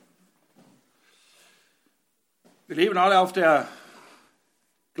Wir leben alle auf der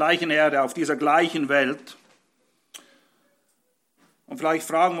gleichen Erde, auf dieser gleichen Welt. Und vielleicht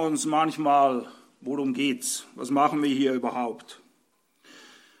fragen wir uns manchmal, worum geht's? Was machen wir hier überhaupt?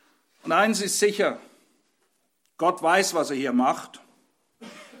 Und eins ist sicher, Gott weiß, was er hier macht.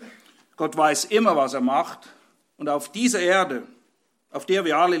 Gott weiß immer, was er macht. Und auf dieser Erde, auf der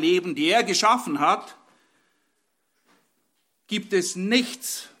wir alle leben, die er geschaffen hat, gibt es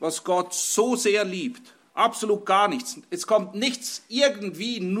nichts, was Gott so sehr liebt. Absolut gar nichts. Es kommt nichts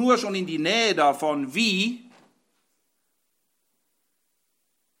irgendwie nur schon in die Nähe davon, wie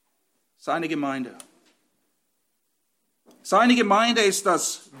seine Gemeinde. Seine Gemeinde ist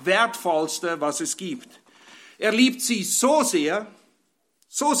das Wertvollste, was es gibt. Er liebt sie so sehr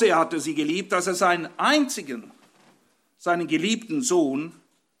hat er sie geliebt, dass er seinen einzigen, seinen geliebten Sohn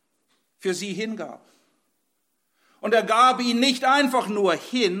für sie hingab. Und er gab ihn nicht einfach nur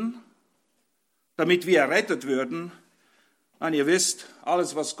hin, damit wir errettet würden. Nein, ihr wisst,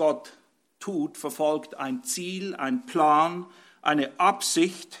 alles, was Gott tut, verfolgt ein Ziel, ein Plan, eine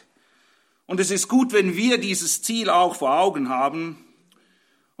Absicht. Und es ist gut, wenn wir dieses Ziel auch vor Augen haben.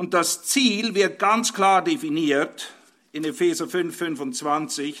 Und das Ziel wird ganz klar definiert in Epheser 5,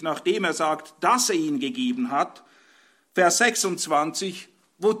 25, nachdem er sagt, dass er ihn gegeben hat. Vers 26,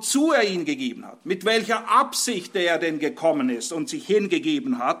 wozu er ihn gegeben hat, mit welcher Absicht er denn gekommen ist und sich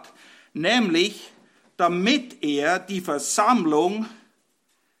hingegeben hat, nämlich damit er die Versammlung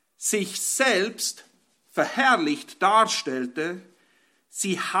sich selbst verherrlicht darstellte,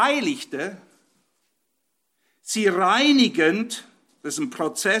 sie heiligte, sie reinigend, das ist ein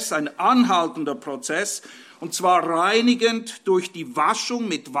Prozess, ein anhaltender Prozess, und zwar reinigend durch die Waschung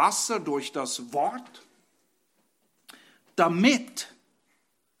mit Wasser, durch das Wort, damit,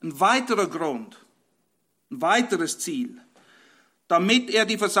 ein weiterer Grund, ein weiteres Ziel, damit er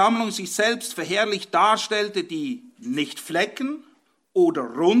die Versammlung sich selbst verherrlicht darstellte, die nicht Flecken oder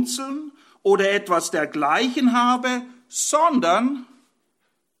Runzeln oder etwas dergleichen habe, sondern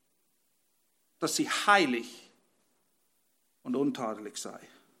dass sie heilig und untadelig sei.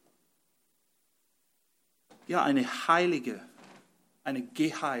 Ja, eine heilige, eine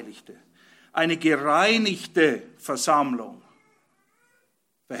geheiligte, eine gereinigte Versammlung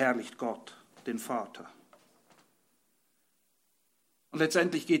verherrlicht Gott, den Vater. Und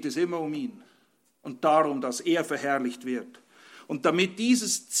letztendlich geht es immer um ihn und darum, dass er verherrlicht wird. Und damit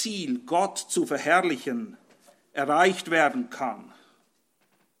dieses Ziel, Gott zu verherrlichen, erreicht werden kann,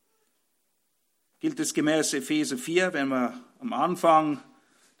 gilt es gemäß Epheser 4, wenn wir am Anfang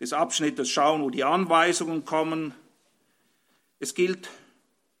des Abschnittes schauen, wo die Anweisungen kommen, es gilt,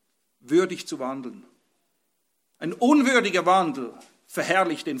 würdig zu wandeln. Ein unwürdiger Wandel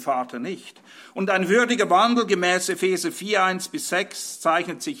verherrlicht den Vater nicht. Und ein würdiger Wandel gemäß Epheser 4, 1-6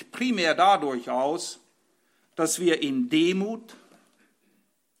 zeichnet sich primär dadurch aus, dass wir in Demut,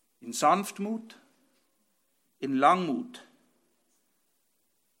 in Sanftmut, in Langmut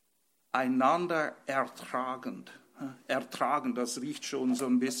einander ertragend. Ertragen, das riecht schon so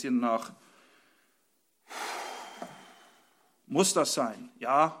ein bisschen nach, muss das sein?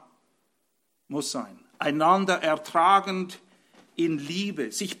 Ja, muss sein. Einander ertragend in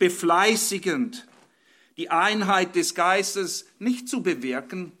Liebe, sich befleißigend, die Einheit des Geistes nicht zu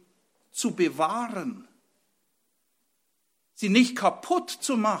bewirken, zu bewahren, sie nicht kaputt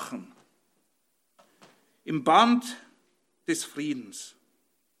zu machen, im Band des Friedens.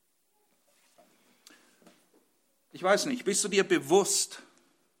 Ich weiß nicht, bist du dir bewusst,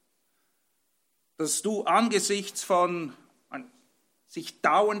 dass du angesichts von sich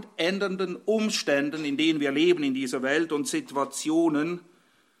dauernd ändernden Umständen, in denen wir leben in dieser Welt und Situationen,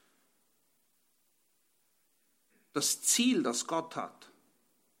 das Ziel, das Gott hat,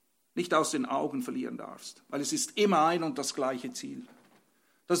 nicht aus den Augen verlieren darfst, weil es ist immer ein und das gleiche Ziel.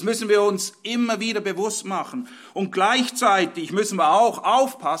 Das müssen wir uns immer wieder bewusst machen. Und gleichzeitig müssen wir auch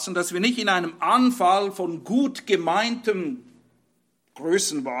aufpassen, dass wir nicht in einem Anfall von gut gemeintem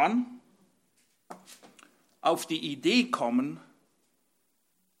Größenwahn auf die Idee kommen,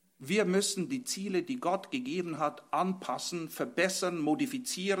 wir müssen die Ziele, die Gott gegeben hat, anpassen, verbessern,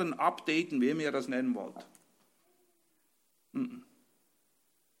 modifizieren, updaten, wie ihr das nennen wollt.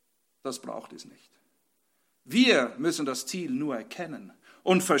 Das braucht es nicht. Wir müssen das Ziel nur erkennen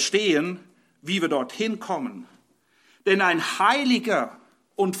und verstehen, wie wir dorthin kommen. Denn ein heiliger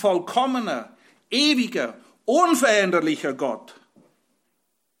und vollkommener, ewiger, unveränderlicher Gott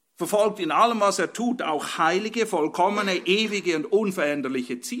verfolgt in allem, was er tut, auch heilige, vollkommene, ewige und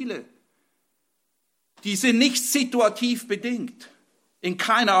unveränderliche Ziele. Die sind nicht situativ bedingt, in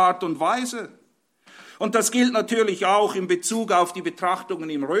keiner Art und Weise. Und das gilt natürlich auch in Bezug auf die Betrachtungen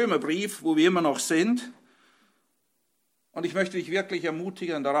im Römerbrief, wo wir immer noch sind. Und ich möchte dich wirklich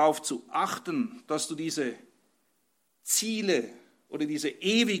ermutigen, darauf zu achten, dass du diese Ziele oder diese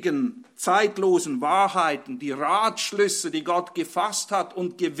ewigen, zeitlosen Wahrheiten, die Ratschlüsse, die Gott gefasst hat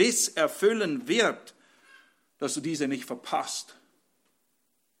und gewiss erfüllen wird, dass du diese nicht verpasst,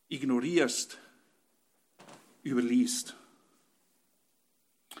 ignorierst, überliest.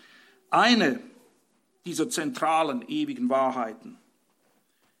 Eine dieser zentralen, ewigen Wahrheiten,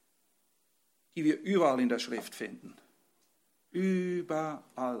 die wir überall in der Schrift finden,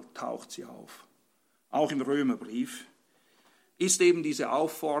 überall taucht sie auf, auch im Römerbrief, ist eben diese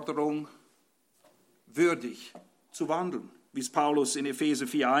Aufforderung, würdig zu wandeln, wie es Paulus in Epheser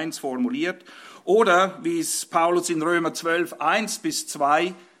 4,1 formuliert oder wie es Paulus in Römer 12,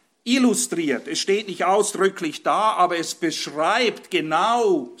 1-2 illustriert. Es steht nicht ausdrücklich da, aber es beschreibt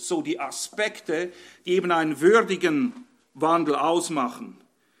genau so die Aspekte, die eben einen würdigen Wandel ausmachen.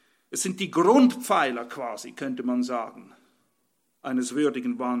 Es sind die Grundpfeiler quasi, könnte man sagen, eines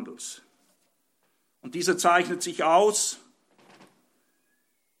würdigen Wandels. Und dieser zeichnet sich aus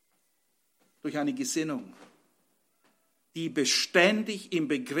durch eine Gesinnung, die beständig im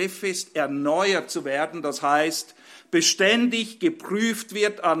Begriff ist, erneuert zu werden. Das heißt, beständig geprüft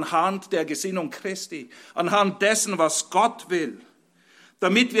wird anhand der Gesinnung Christi, anhand dessen, was Gott will,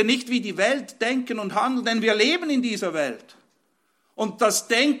 damit wir nicht wie die Welt denken und handeln, denn wir leben in dieser Welt. Und das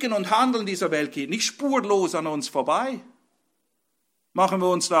Denken und Handeln dieser Welt geht nicht spurlos an uns vorbei. Machen wir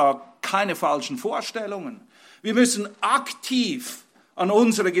uns da keine falschen Vorstellungen. Wir müssen aktiv an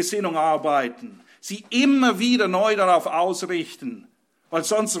unserer Gesinnung arbeiten, sie immer wieder neu darauf ausrichten, weil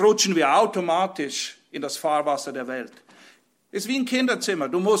sonst rutschen wir automatisch in das Fahrwasser der Welt. Es ist wie ein Kinderzimmer.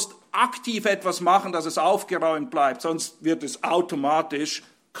 Du musst aktiv etwas machen, dass es aufgeräumt bleibt, sonst wird es automatisch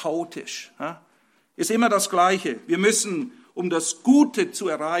chaotisch. Ist immer das Gleiche. Wir müssen, um das Gute zu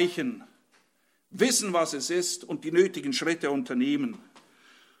erreichen, wissen, was es ist und die nötigen Schritte unternehmen.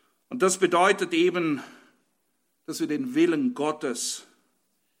 Und das bedeutet eben, dass wir den Willen Gottes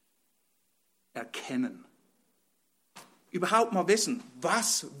erkennen. Überhaupt mal wissen,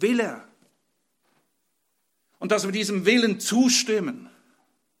 was will er? Und dass wir diesem Willen zustimmen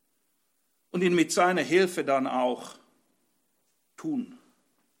und ihn mit seiner Hilfe dann auch tun.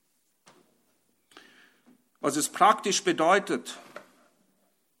 Was es praktisch bedeutet,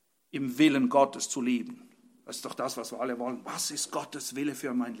 im Willen Gottes zu leben. Das ist doch das, was wir alle wollen. Was ist Gottes Wille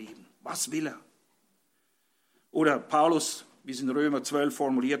für mein Leben? Was will er? Oder Paulus, wie es in Römer 12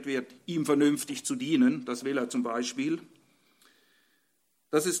 formuliert wird, ihm vernünftig zu dienen, das will er zum Beispiel.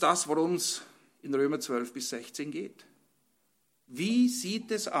 Das ist das, worum es in Römer 12-16 geht. Wie sieht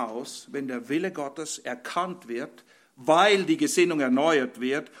es aus, wenn der Wille Gottes erkannt wird, weil die Gesinnung erneuert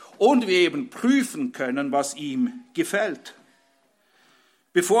wird und wir eben prüfen können, was ihm gefällt?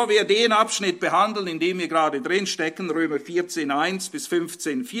 Bevor wir den Abschnitt behandeln, in dem wir gerade drin stecken, Römer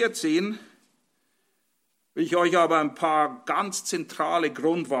 14,1-15,14, will ich euch aber ein paar ganz zentrale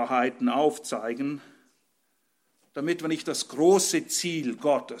Grundwahrheiten aufzeigen, damit wir nicht das große Ziel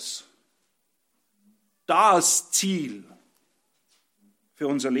Gottes, das Ziel für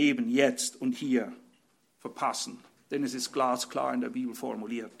unser Leben jetzt und hier verpassen. Denn es ist glasklar in der Bibel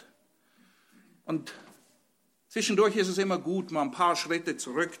formuliert. Und zwischendurch ist es immer gut, mal ein paar Schritte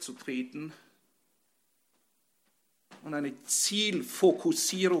zurückzutreten und eine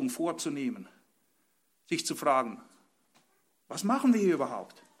Zielfokussierung vorzunehmen. Sich zu fragen, was machen wir hier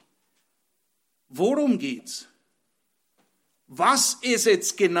überhaupt? Worum geht's? Was ist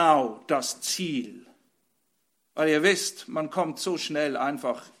jetzt genau das Ziel? Weil ihr wisst, man kommt so schnell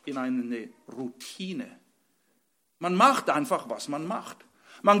einfach in eine Routine. Man macht einfach, was man macht.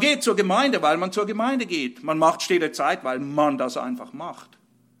 Man geht zur Gemeinde, weil man zur Gemeinde geht. Man macht stille Zeit, weil man das einfach macht.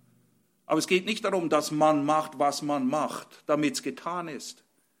 Aber es geht nicht darum, dass man macht, was man macht, damit es getan ist.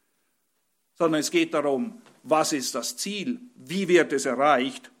 Sondern es geht darum, was ist das Ziel? Wie wird es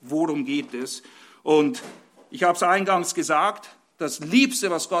erreicht? Worum geht es? Und ich habe es eingangs gesagt, das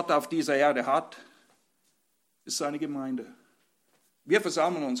Liebste, was Gott auf dieser Erde hat, ist seine Gemeinde. Wir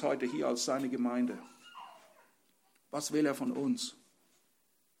versammeln uns heute hier als seine Gemeinde. Was will er von uns?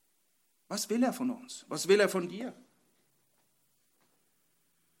 Was will er von uns? Was will er von dir?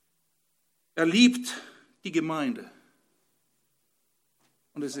 Er liebt die Gemeinde.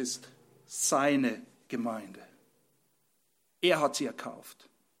 Und es ist seine Gemeinde. Er hat sie erkauft.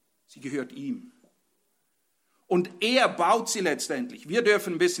 Sie gehört ihm. Und er baut sie letztendlich. Wir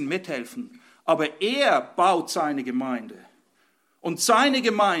dürfen ein bisschen mithelfen. Aber er baut seine Gemeinde. Und seine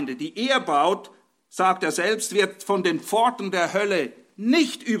Gemeinde, die er baut, sagt er selbst, wird von den Pforten der Hölle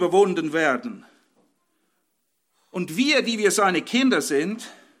nicht überwunden werden. Und wir, die wir seine Kinder sind,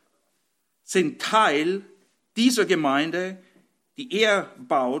 sind Teil dieser Gemeinde, die er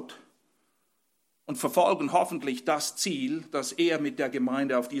baut, und verfolgen hoffentlich das Ziel, das er mit der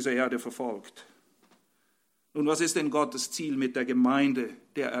Gemeinde auf dieser Erde verfolgt. Nun, was ist denn Gottes Ziel mit der Gemeinde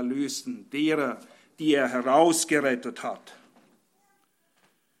der Erlösten, derer, die er herausgerettet hat?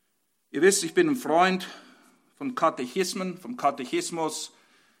 Ihr wisst, ich bin ein Freund von Katechismen, vom Katechismus.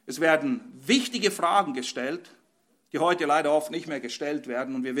 Es werden wichtige Fragen gestellt, die heute leider oft nicht mehr gestellt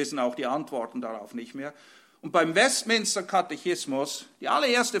werden, und wir wissen auch die Antworten darauf nicht mehr. Und beim Westminster Katechismus, die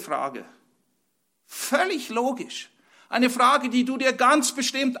allererste Frage, völlig logisch, eine Frage, die du dir ganz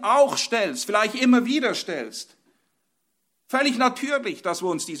bestimmt auch stellst, vielleicht immer wieder stellst. Völlig natürlich, dass wir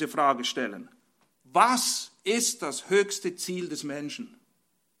uns diese Frage stellen. Was ist das höchste Ziel des Menschen?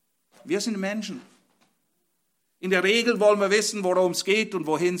 Wir sind Menschen. In der Regel wollen wir wissen, worum es geht und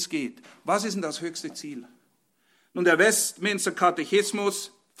wohin es geht. Was ist denn das höchste Ziel? Nun, der Westminster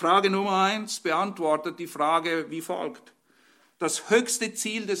Katechismus, Frage Nummer 1, beantwortet die Frage wie folgt. Das höchste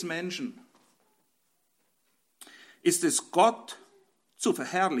Ziel des Menschen ist es, Gott zu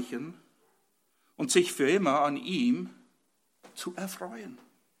verherrlichen und sich für immer an ihm zu erfreuen.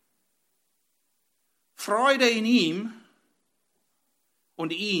 Freude in ihm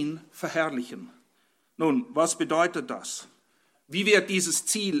und ihn verherrlichen. Nun, was bedeutet das? Wie wird dieses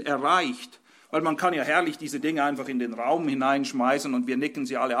Ziel erreicht? Weil man kann ja herrlich diese Dinge einfach in den Raum hineinschmeißen und wir nicken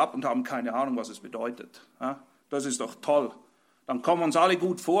sie alle ab und haben keine Ahnung, was es bedeutet. Das ist doch toll. Dann kommen uns alle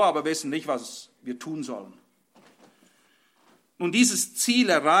gut vor, aber wissen nicht, was wir tun sollen. Nun, dieses Ziel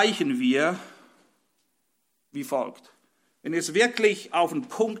erreichen wir wie folgt. Wenn ihr es wirklich auf den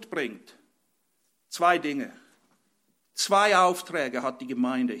Punkt bringt, 2 Dinge. 2 Aufträge hat die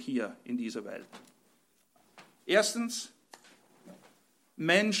Gemeinde hier in dieser Welt. Erstens,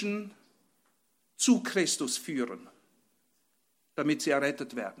 Menschen zu Christus führen, damit sie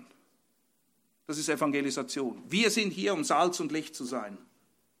errettet werden. Das ist Evangelisation. Wir sind hier, um Salz und Licht zu sein.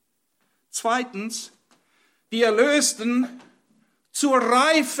 Zweitens, die Erlösten zur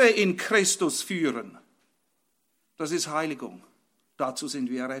Reife in Christus führen. Das ist Heiligung. Dazu sind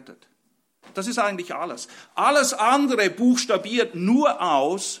wir errettet. Das ist eigentlich alles. Alles andere buchstabiert nur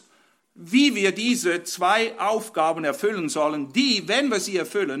aus, wie wir diese 2 Aufgaben erfüllen sollen, die, wenn wir sie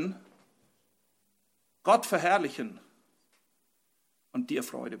erfüllen, Gott verherrlichen und dir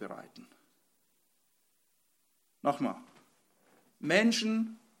Freude bereiten. Nochmal.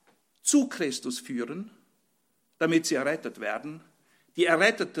 Menschen zu Christus führen, damit sie errettet werden. Die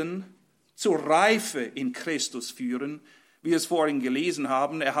Erretteten zur Reife in Christus führen, wie wir es vorhin gelesen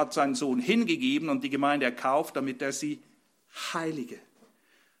haben. Er hat seinen Sohn hingegeben und die Gemeinde erkauft, damit er sie heilige,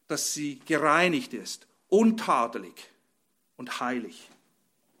 dass sie gereinigt ist, untadelig und heilig.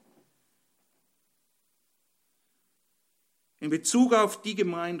 In Bezug auf die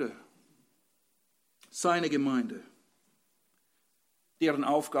Gemeinde, seine Gemeinde, deren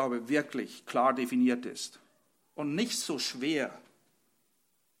Aufgabe wirklich klar definiert ist und nicht so schwer,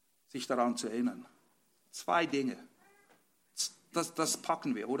 sich daran zu erinnern. 2 Dinge. Das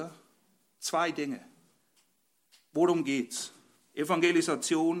packen wir, oder? 2 Dinge. Worum geht's?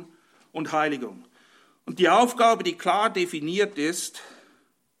 Evangelisation und Heiligung. Und die Aufgabe, die klar definiert ist,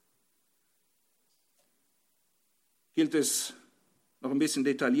 gilt es noch ein bisschen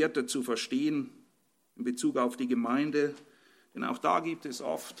detaillierter zu verstehen in Bezug auf die Gemeinde, denn auch da gibt es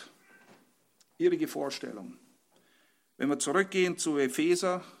oft irrige Vorstellungen. Wenn wir zurückgehen zu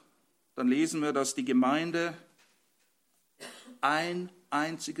Epheser, dann lesen wir, dass die Gemeinde ein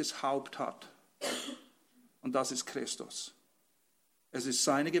einziges Haupt hat. Und das ist Christus. Es ist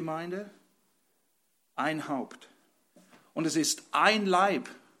seine Gemeinde, ein Haupt. Und es ist ein Leib,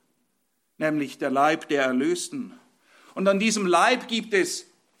 nämlich der Leib der Erlösten. Und an diesem Leib gibt es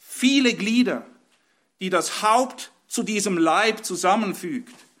viele Glieder, die das Haupt zu diesem Leib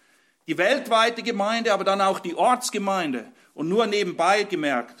zusammenfügt. Die weltweite Gemeinde, aber dann auch die Ortsgemeinde. Und nur nebenbei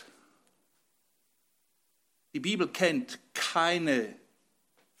gemerkt, die Bibel kennt keine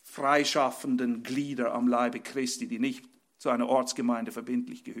freischaffenden Glieder am Leibe Christi, die nicht zu einer Ortsgemeinde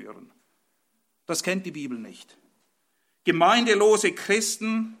verbindlich gehören. Das kennt die Bibel nicht. Gemeindelose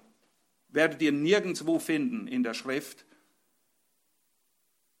Christen werdet ihr nirgendwo finden in der Schrift,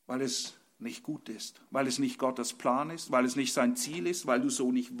 weil es nicht gut ist, weil es nicht Gottes Plan ist, weil es nicht sein Ziel ist, weil du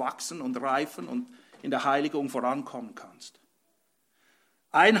so nicht wachsen und reifen und in der Heiligung vorankommen kannst.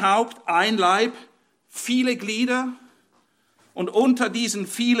 Ein Haupt, ein Leib, viele Glieder und unter diesen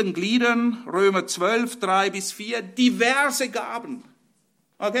vielen Gliedern, Römer 12, 3-4, diverse Gaben.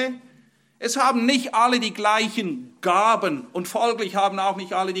 Okay? Es haben nicht alle die gleichen Gaben und folglich haben auch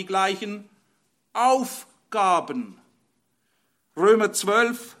nicht alle die gleichen Aufgaben. Römer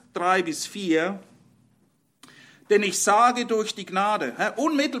 12, 3-4, Denn ich sage durch die Gnade,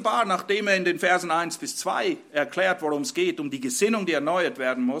 unmittelbar nachdem er in den Versen 1 bis 2 erklärt, worum es geht, um die Gesinnung, die erneuert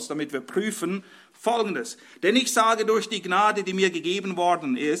werden muss, damit wir prüfen, Folgendes. Denn ich sage durch die Gnade, die mir gegeben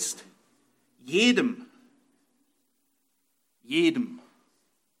worden ist, jedem,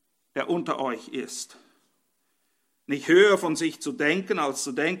 der unter euch ist, nicht höher von sich zu denken, als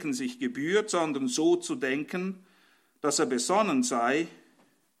zu denken sich gebührt, sondern so zu denken, dass er besonnen sei,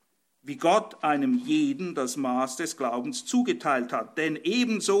 wie Gott einem jeden das Maß des Glaubens zugeteilt hat. Denn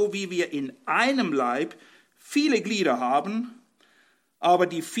ebenso wie wir in einem Leib viele Glieder haben, aber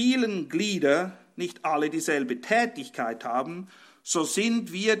die vielen Glieder nicht alle dieselbe Tätigkeit haben, so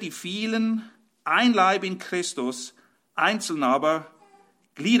sind wir die vielen ein Leib in Christus, einzeln aber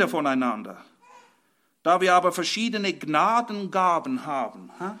Glieder voneinander. Da wir aber verschiedene Gnadengaben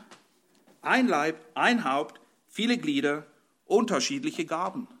haben, ein Leib, ein Haupt, viele Glieder, unterschiedliche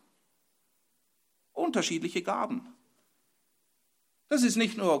Gaben. Unterschiedliche Gaben. Das ist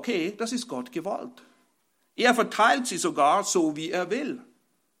nicht nur okay, das ist Gott gewollt. Er verteilt sie sogar so, wie er will.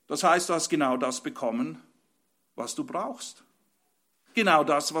 Das heißt, du hast genau das bekommen, was du brauchst. Genau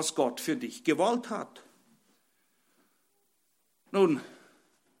das, was Gott für dich gewollt hat. Nun,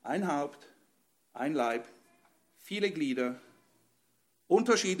 ein Haupt, ein Leib, viele Glieder,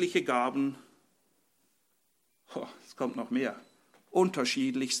 unterschiedliche Gaben. Es kommt noch mehr.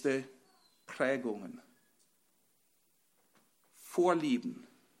 Unterschiedlichste Prägungen, Vorlieben,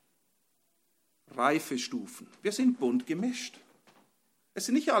 Reifestufen. Wir sind bunt gemischt. Es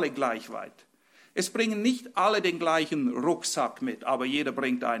sind nicht alle gleich weit. Es bringen nicht alle den gleichen Rucksack mit, aber jeder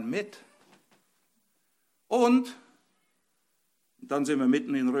bringt einen mit. Und dann sind wir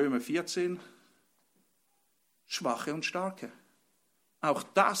mitten in Römer 14, Schwache und Starke. Auch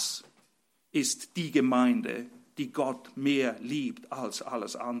das ist die Gemeinde, die Gott mehr liebt als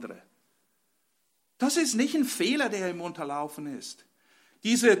alles andere. Das ist nicht ein Fehler, der ihm unterlaufen ist.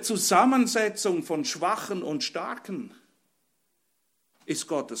 Diese Zusammensetzung von Schwachen und Starken ist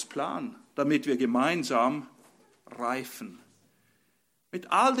Gottes Plan, damit wir gemeinsam reifen.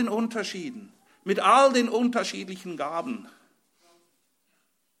 Mit all den Unterschieden, mit all den unterschiedlichen Gaben,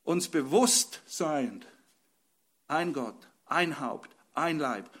 uns bewusst seiend, ein Gott, ein Haupt, ein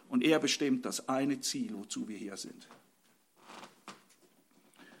Leib, und er bestimmt das eine Ziel, wozu wir hier sind.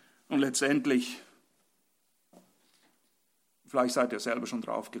 Und letztendlich, vielleicht seid ihr selber schon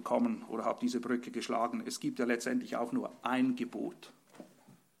drauf gekommen oder habt diese Brücke geschlagen, es gibt ja letztendlich auch nur ein Gebot.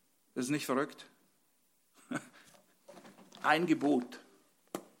 Das ist nicht verrückt? Ein Gebot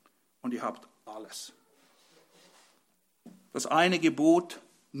und ihr habt alles. Das eine Gebot,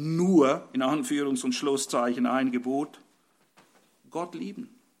 nur, in Anführungs- und Schlusszeichen ein Gebot, Gott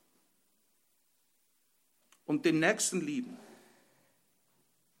lieben und den Nächsten lieben.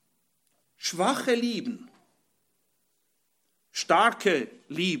 Schwache lieben. Starke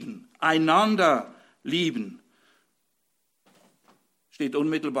lieben, einander lieben, steht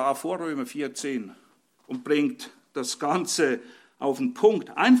unmittelbar vor Römer 14 und bringt das Ganze auf den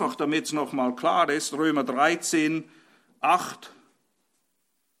Punkt. Einfach, damit es nochmal klar ist, Römer 13, 8.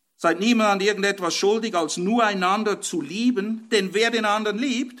 Seid niemand an irgendetwas schuldig, als nur einander zu lieben, denn wer den anderen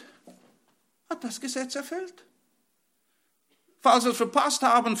liebt, hat das Gesetz erfüllt. Falls wir es verpasst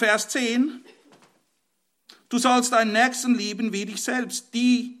haben, Vers 10, du sollst deinen Nächsten lieben wie dich selbst.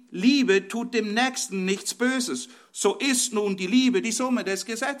 Die Liebe tut dem Nächsten nichts Böses. So ist nun die Liebe die Summe des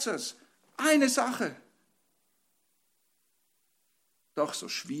Gesetzes. Eine Sache. Doch so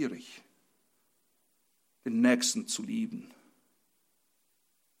schwierig, den Nächsten zu lieben.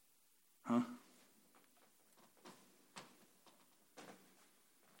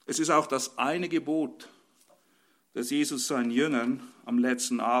 Es ist auch das eine Gebot, das Jesus seinen Jüngern am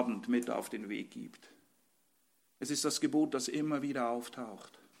letzten Abend mit auf den Weg gibt. Es ist das Gebot, das immer wieder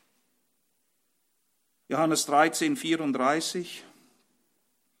auftaucht. Johannes 13, 34.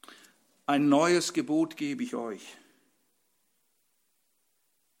 Ein neues Gebot gebe ich euch.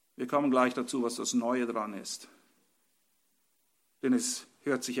 Wir kommen gleich dazu, was das Neue dran ist. Denn es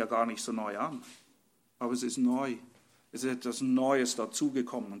hört sich ja gar nicht so neu an. Aber es ist neu. Es ist etwas Neues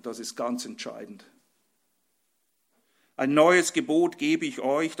dazugekommen und das ist ganz entscheidend. Ein neues Gebot gebe ich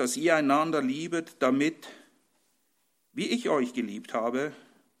euch, dass ihr einander liebet, damit, wie ich euch geliebt habe,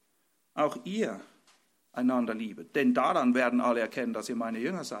 auch ihr einander liebet. Denn daran werden alle erkennen, dass ihr meine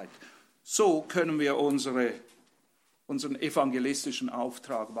Jünger seid. So können wir unseren evangelistischen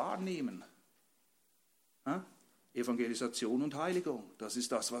Auftrag wahrnehmen. Evangelisation und Heiligung, das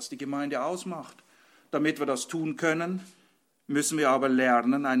ist das, was die Gemeinde ausmacht. Damit wir das tun können, müssen wir aber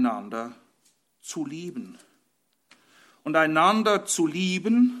lernen, einander zu lieben. Und einander zu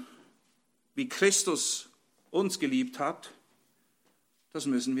lieben, wie Christus uns geliebt hat, das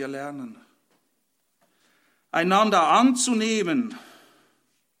müssen wir lernen. Einander anzunehmen,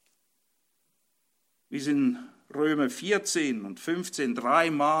 wie es in Römer 14 und 15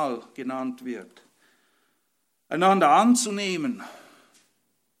 dreimal genannt wird. Einander anzunehmen,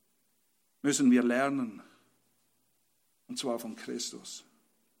 müssen wir lernen. Und zwar von Christus.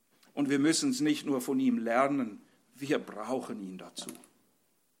 Und wir müssen es nicht nur von ihm lernen, wir brauchen ihn dazu.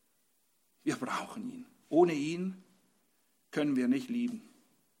 Wir brauchen ihn. Ohne ihn können wir nicht lieben.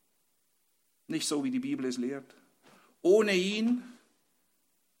 Nicht so, wie die Bibel es lehrt. Ohne ihn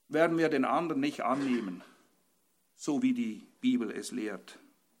werden wir den anderen nicht annehmen, so wie die Bibel es lehrt.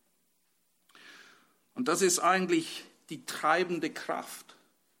 Und das ist eigentlich die treibende Kraft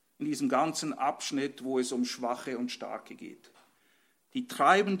in diesem ganzen Abschnitt, wo es um Schwache und Starke geht. Die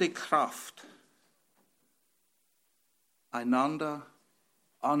treibende Kraft, einander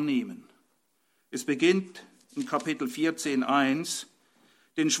annehmen. Es beginnt in Kapitel 14,1,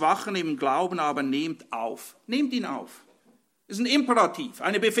 den Schwachen im Glauben aber nehmt auf. Nehmt ihn auf. Das ist ein Imperativ,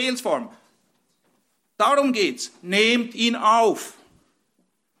 eine Befehlsform. Darum geht's. Nehmt ihn auf.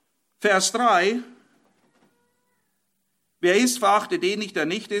 Vers 3. Wer ist, verachte den nicht, der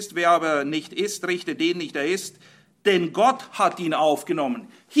nicht ist. Wer aber nicht ist, richte den nicht, der ist. Denn Gott hat ihn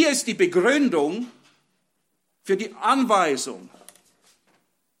aufgenommen. Hier ist die Begründung für die Anweisung.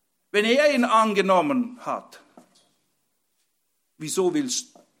 Wenn er ihn angenommen hat, wieso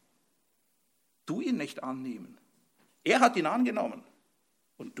willst du ihn nicht annehmen? Er hat ihn angenommen.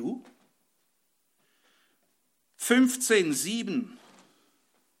 Und du? 15,7.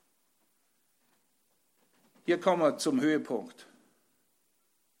 Hier kommen wir zum Höhepunkt.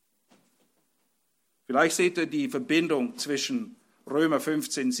 Vielleicht seht ihr die Verbindung zwischen Römer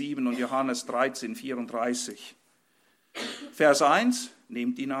 15,7 und Johannes 13,34. Vers 1,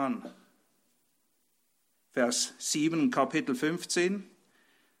 nehmt ihn an. Vers 7, Kapitel 15.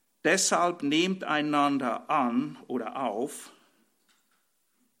 Deshalb nehmt einander an oder auf,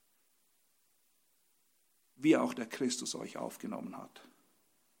 wie auch der Christus euch aufgenommen hat,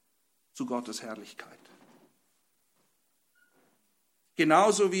 zu Gottes Herrlichkeit.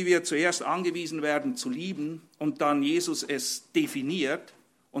 Genauso wie wir zuerst angewiesen werden zu lieben und dann Jesus es definiert,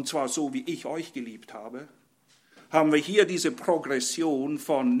 und zwar so, wie ich euch geliebt habe, haben wir hier diese Progression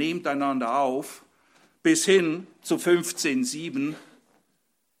von nehmt einander auf bis hin zu 15,7,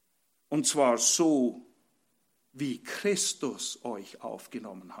 und zwar so, wie Christus euch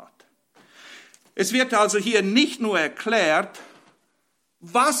aufgenommen hat. Es wird also hier nicht nur erklärt,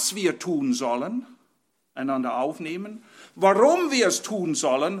 was wir tun sollen, einander aufnehmen, warum wir es tun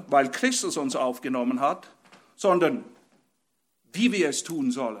sollen, weil Christus uns aufgenommen hat, sondern wie wir es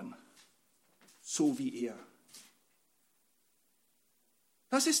tun sollen, so wie er.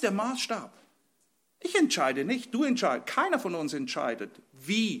 Das ist der Maßstab. Ich entscheide nicht, du entscheidest, keiner von uns entscheidet,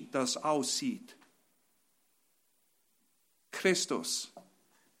 wie das aussieht. Christus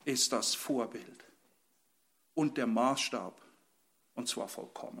ist das Vorbild und der Maßstab, und zwar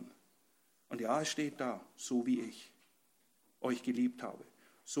vollkommen. Und ja, es steht da, so wie ich euch geliebt habe,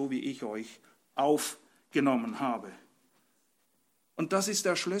 so wie ich euch aufgenommen habe. Und das ist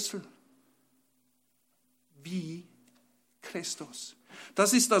der Schlüssel. Wie Christus.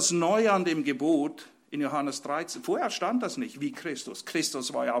 Das ist das Neue an dem Gebot in Johannes 13. Vorher stand das nicht, wie Christus.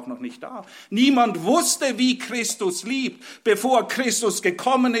 Christus war ja auch noch nicht da. Niemand wusste, wie Christus liebt, bevor Christus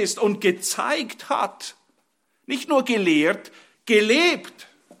gekommen ist und gezeigt hat. Nicht nur gelehrt, gelebt,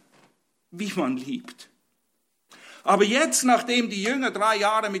 wie man liebt. Aber jetzt, nachdem die Jünger 3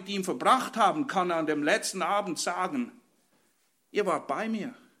 Jahre mit ihm verbracht haben, kann er an dem letzten Abend sagen, ihr wart bei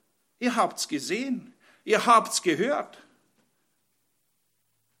mir, ihr habt's gesehen, ihr habt's gehört.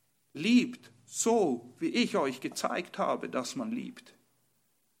 Liebt so, wie ich euch gezeigt habe, dass man liebt.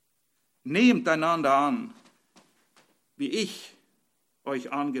 Nehmt einander an, wie ich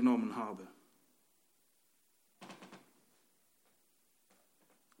euch angenommen habe.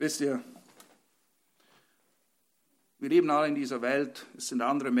 Wisst ihr, wir leben alle in dieser Welt, es sind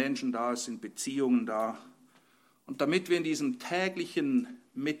andere Menschen da, es sind Beziehungen da. Und damit wir in diesem täglichen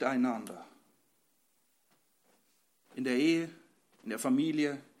Miteinander, in der Ehe, in der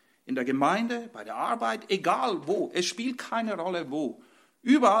Familie, in der Gemeinde, bei der Arbeit, egal wo, es spielt keine Rolle wo,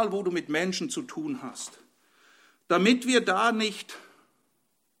 überall, wo du mit Menschen zu tun hast, damit wir da nicht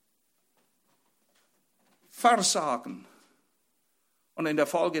versagen und in der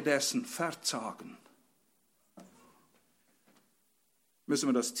Folge dessen verzagen, müssen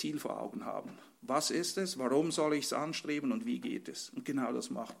wir das Ziel vor Augen haben. Was ist es? Warum soll ich es anstreben und wie geht es? Und genau das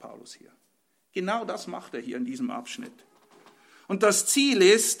macht Paulus hier. Genau das macht er hier in diesem Abschnitt. Und das Ziel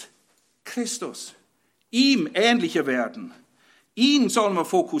ist Christus. ihm ähnlicher werden. Ihn sollen wir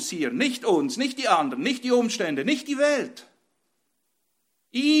fokussieren, nicht uns, nicht die anderen, nicht die Umstände, nicht die Welt.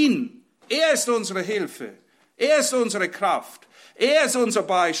 Ihn, er ist unsere Hilfe, er ist unsere Kraft, er ist unser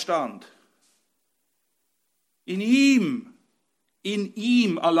Beistand. In ihm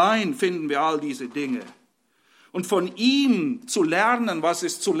allein finden wir all diese Dinge. Und von ihm zu lernen, was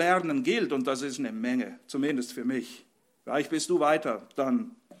es zu lernen gilt, und das ist eine Menge, zumindest für mich. Vielleicht bist du weiter,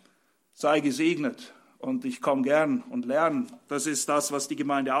 dann sei gesegnet. Und ich komme gern und lerne. Das ist das, was die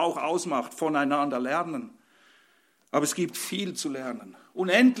Gemeinde auch ausmacht, voneinander lernen. Aber es gibt viel zu lernen,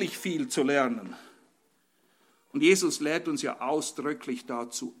 unendlich viel zu lernen. Und Jesus lädt uns ja ausdrücklich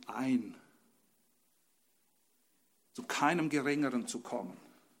dazu ein, zu keinem Geringeren zu kommen,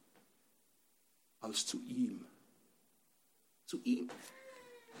 als zu ihm. Zu ihm.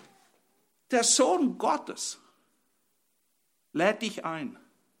 Der Sohn Gottes lädt dich ein.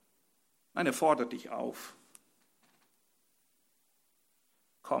 Nein, er fordert dich auf.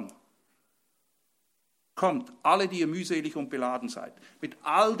 Kommt, alle, die ihr mühselig und beladen seid, mit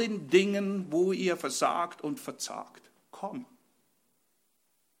all den Dingen, wo ihr versagt und verzagt. Komm.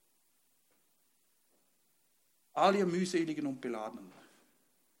 All ihr mühseligen und beladenen.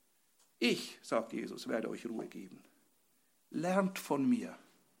 Ich, sagt Jesus, werde euch Ruhe geben. Lernt von mir,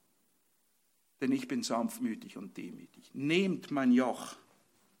 denn ich bin sanftmütig und demütig. Nehmt mein Joch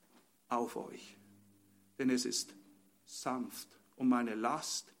auf euch, denn es ist sanft und meine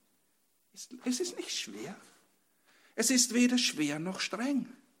Last es ist nicht schwer. Es ist weder schwer noch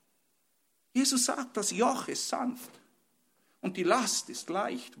streng. Jesus sagt, das Joch ist sanft und die Last ist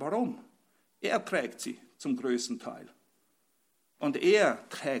leicht. Warum? Er trägt sie zum größten Teil. Und er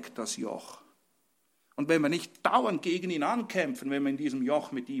trägt das Joch. Und wenn wir nicht dauernd gegen ihn ankämpfen, wenn wir in diesem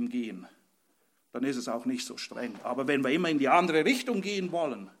Joch mit ihm gehen, dann ist es auch nicht so streng. Aber wenn wir immer in die andere Richtung gehen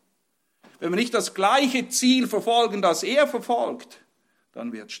wollen, wenn wir nicht das gleiche Ziel verfolgen, das er verfolgt,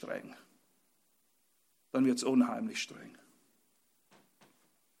 dann wird es streng. Dann wird es unheimlich streng.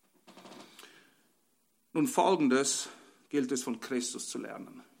 Nun, Folgendes gilt es von Christus zu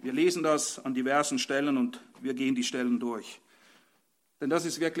lernen. Wir lesen das an diversen Stellen und wir gehen die Stellen durch. Denn das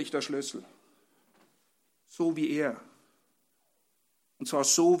ist wirklich der Schlüssel. So wie er. Und zwar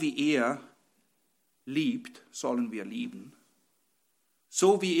so wie er liebt, sollen wir lieben.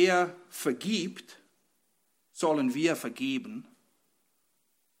 So wie er vergibt, sollen wir vergeben.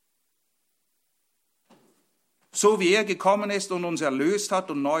 So wie er gekommen ist und uns erlöst hat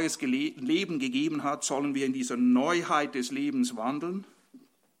und neues Leben gegeben hat, sollen wir in dieser Neuheit des Lebens wandeln.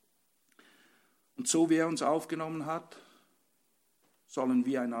 Und so wie er uns aufgenommen hat, sollen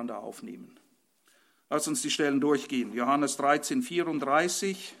wir einander aufnehmen. Lass uns die Stellen durchgehen. Johannes 13,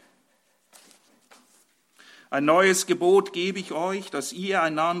 34. Ein neues Gebot gebe ich euch, dass ihr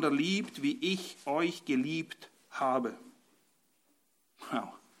einander liebt, wie ich euch geliebt habe. Wow,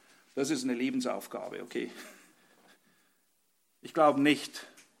 das ist eine Lebensaufgabe, okay. Ich glaube nicht,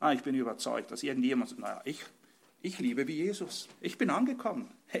 ich bin überzeugt, dass irgendjemand sagt, ich liebe wie Jesus. Ich bin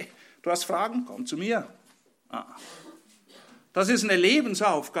angekommen. Hey, du hast Fragen? Komm zu mir. Das ist eine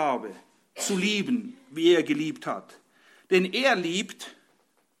Lebensaufgabe, zu lieben, wie er geliebt hat. Denn er liebt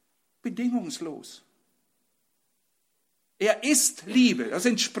bedingungslos. Er ist Liebe, das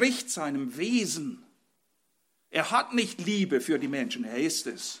entspricht seinem Wesen. Er hat nicht Liebe für die Menschen, er ist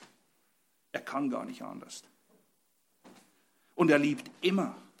es. Er kann gar nicht anders. Und er liebt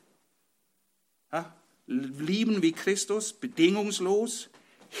immer. Ja? Lieben wie Christus, bedingungslos,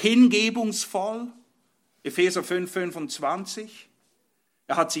 hingebungsvoll. Epheser 5, 25.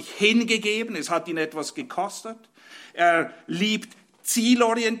 Er hat sich hingegeben, es hat ihn etwas gekostet. Er liebt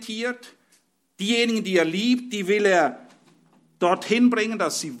zielorientiert. Diejenigen, die er liebt, die will er dorthin bringen,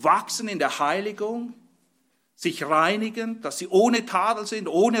 dass sie wachsen in der Heiligung, sich reinigen, dass sie ohne Tadel sind,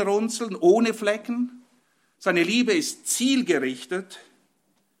 ohne Runzeln, ohne Flecken. Seine Liebe ist zielgerichtet.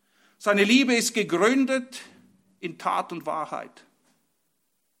 Seine Liebe ist gegründet in Tat und Wahrheit.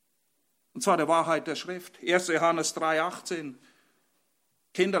 Und zwar der Wahrheit der Schrift. 1. Johannes 3, 18.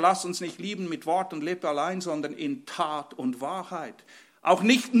 Kinder, lasst uns nicht lieben mit Wort und Lippe allein, sondern in Tat und Wahrheit. Auch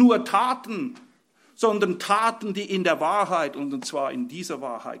nicht nur Taten, sondern Taten, die in der Wahrheit und zwar in dieser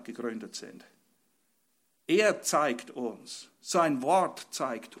Wahrheit gegründet sind. Er zeigt uns, sein Wort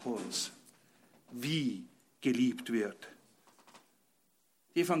zeigt uns, wie geliebt wird.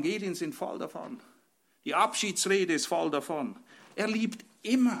 Die Evangelien sind voll davon. Die Abschiedsrede ist voll davon. Er liebt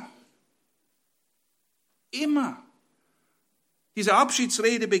immer. Immer. Diese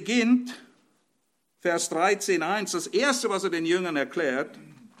Abschiedsrede beginnt, Vers 13, 1, das Erste, was er den Jüngern erklärt,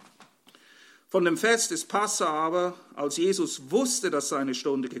 Von dem Fest des Passa aber, als Jesus wusste, dass seine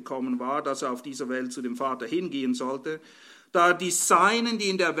Stunde gekommen war, dass er auf dieser Welt zu dem Vater hingehen sollte, da er die Seinen, die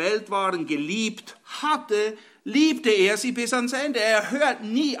in der Welt waren, geliebt hatte, liebte er sie bis ans Ende. Er hört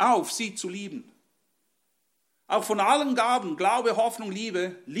nie auf, sie zu lieben. Auch von allen Gaben, Glaube, Hoffnung,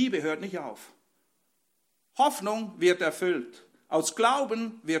 Liebe, Liebe hört nicht auf. Hoffnung wird erfüllt. Aus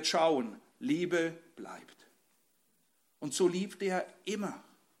Glauben wird schauen. Liebe bleibt. Und so liebt er immer.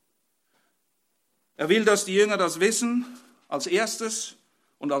 Er will, dass die Jünger das wissen, als erstes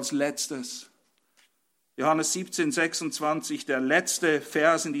und als letztes. Johannes 17, 26, der letzte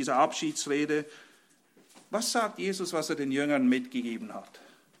Vers in dieser Abschiedsrede. Was sagt Jesus, was er den Jüngern mitgegeben hat?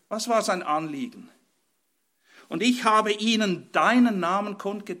 Was war sein Anliegen? Und ich habe ihnen deinen Namen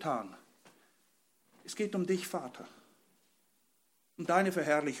kundgetan. Es geht um dich, Vater, um deine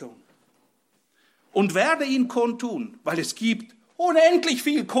Verherrlichung. Und werde ihn kundtun, weil es gibt unendlich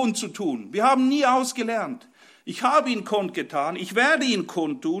viel kundzutun. Wir haben nie ausgelernt. Ich habe ihn kundgetan, ich werde ihn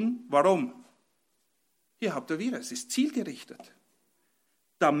kundtun. Warum? Hier habt ihr wieder, es ist zielgerichtet.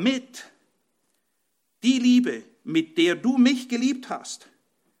 Damit die Liebe, mit der du mich geliebt hast,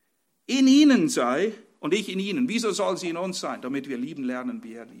 in ihnen sei und ich in ihnen. Wieso soll sie in uns sein? Damit wir lieben lernen,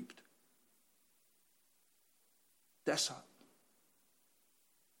 wie er liebt. Deshalb.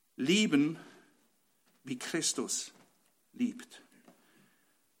 Lieben, wie Christus liebt.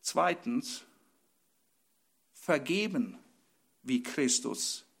 Zweitens, vergeben, wie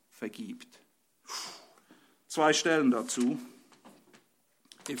Christus vergibt. 2 Stellen dazu.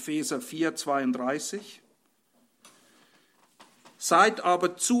 Epheser 4, 32. Seid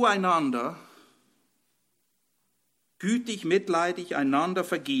aber zueinander gütig, mitleidig, einander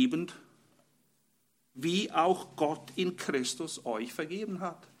vergebend, wie auch Gott in Christus euch vergeben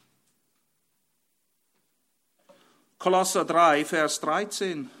hat. Kolosser 3, Vers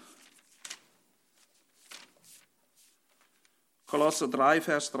 13. Kolosser 3,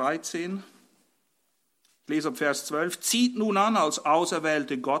 Vers 13. Ich lese ab Vers 12. Zieht nun an als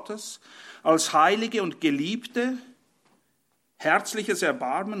Auserwählte Gottes, als Heilige und Geliebte, herzliches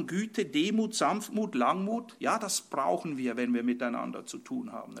Erbarmen, Güte, Demut, Sanftmut, Langmut. Ja, das brauchen wir, wenn wir miteinander zu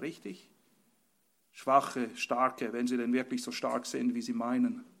tun haben, richtig? Schwache, Starke, wenn sie denn wirklich so stark sind, wie sie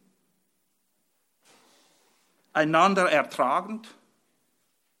meinen. Einander ertragend,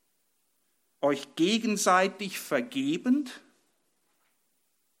 euch gegenseitig vergebend,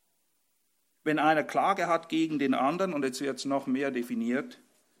 wenn einer Klage hat gegen den anderen, und jetzt wird es noch mehr definiert,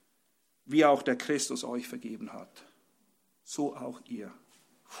 wie auch der Christus euch vergeben hat, so auch ihr.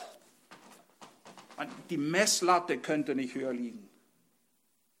 Die Messlatte könnte nicht höher liegen,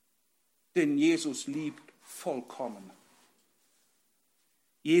 denn Jesus liebt vollkommen.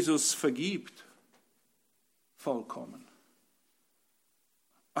 Jesus vergibt vollkommen.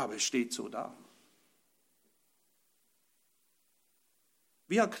 Aber es steht so da.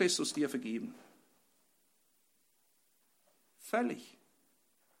 Wie hat Christus dir vergeben? Völlig.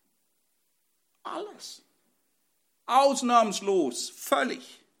 Alles. Ausnahmslos.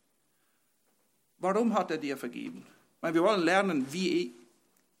 Völlig. Warum hat er dir vergeben? Weil wir wollen lernen, wie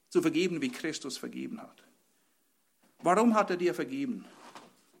zu vergeben, wie Christus vergeben hat. Warum hat er dir vergeben?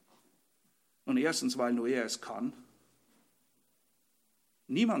 Und erstens, weil nur er es kann.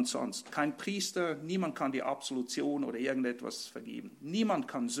 Niemand sonst, kein Priester, niemand kann die Absolution oder irgendetwas vergeben. Niemand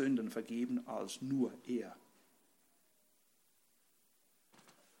kann Sünden vergeben als nur er.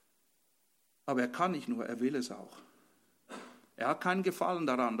 Aber er kann nicht nur, er will es auch. Er hat keinen Gefallen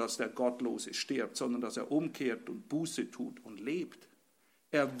daran, dass der Gottlose stirbt, sondern dass er umkehrt und Buße tut und lebt.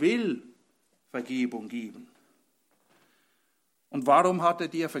 Er will Vergebung geben. Und warum hat er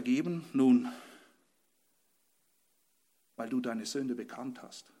dir vergeben? Nun, weil du deine Sünde bekannt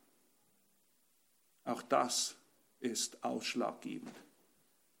hast. Auch das ist ausschlaggebend.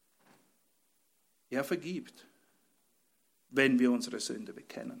 Er vergibt, wenn wir unsere Sünde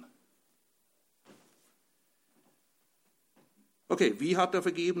bekennen. Okay, wie hat er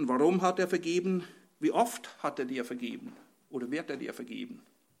vergeben? Warum hat er vergeben? Wie oft hat er dir vergeben? Oder wird er dir vergeben?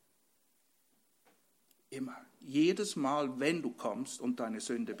 Immer. Jedes Mal, wenn du kommst und deine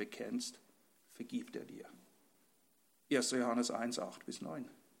Sünde bekennst, vergibt er dir. 1. Johannes 1, 8-9.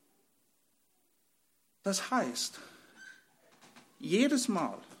 Das heißt, jedes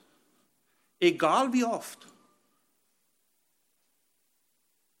Mal, egal wie oft,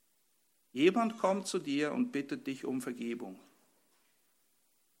 jemand kommt zu dir und bittet dich um Vergebung.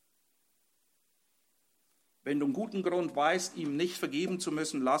 Wenn du einen guten Grund weißt, ihm nicht vergeben zu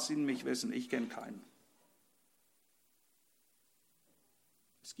müssen, lass ihn mich wissen, ich kenne keinen.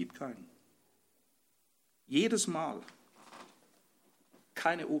 Es gibt keinen. Jedes Mal.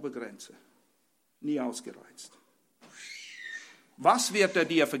 Keine Obergrenze. nie ausgereizt. Was wird er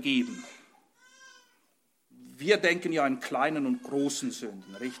dir vergeben? Wir denken ja an kleinen und großen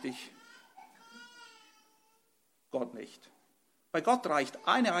Sünden, richtig? Gott nicht. Bei Gott reicht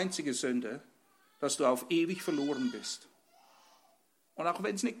eine einzige Sünde, dass du auf ewig verloren bist. Und auch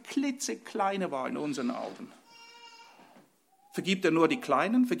wenn es eine klitzekleine war in unseren Augen, vergibt er nur die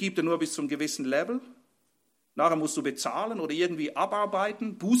Kleinen, vergibt er nur bis zum gewissen Level. Nachher musst du bezahlen oder irgendwie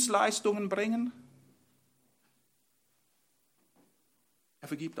abarbeiten, Bußleistungen bringen. Er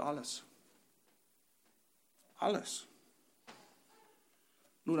vergibt alles. Alles.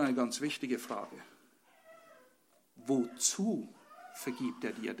 Nun eine ganz wichtige Frage. Wozu vergibt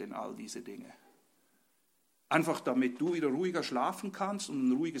er dir denn all diese Dinge? Einfach damit du wieder ruhiger schlafen kannst und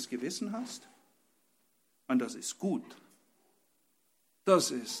ein ruhiges Gewissen hast? Und das ist gut. Das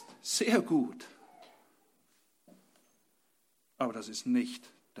ist sehr gut. Aber das ist nicht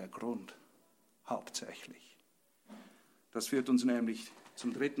der Grund, hauptsächlich. Das führt uns nämlich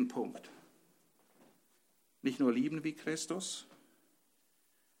zum dritten Punkt. Nicht nur lieben wie Christus,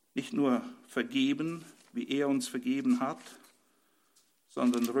 nicht nur vergeben, wie er uns vergeben hat,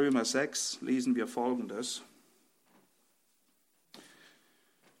 sondern Römer 6 lesen wir Folgendes.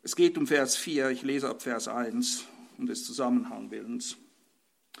 Es geht um Vers 4, ich lese ab Vers 1, um des Zusammenhangs willens.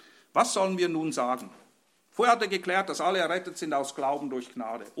 Was sollen wir nun sagen? Vorher hat er geklärt, dass alle errettet sind aus Glauben durch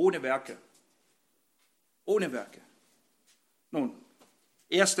Gnade, ohne Werke. Ohne Werke. Nun,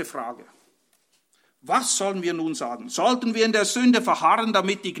 erste Frage. Was sollen wir nun sagen? Sollten wir in der Sünde verharren,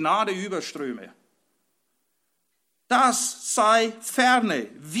 damit die Gnade überströme? Das sei ferne.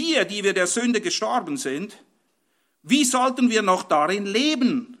 Wir, die wir der Sünde gestorben sind, wie sollten wir noch darin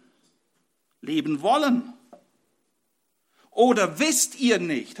leben? Leben wollen? Oder wisst ihr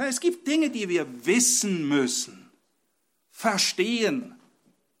nicht? Es gibt Dinge, die wir wissen müssen, verstehen.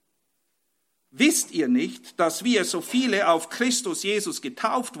 Wisst ihr nicht, dass wir, so viele auf Christus Jesus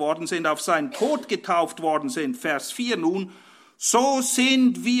getauft worden sind, auf seinen Tod getauft worden sind? Vers 4 nun. So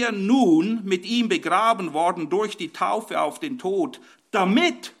sind wir nun mit ihm begraben worden durch die Taufe auf den Tod,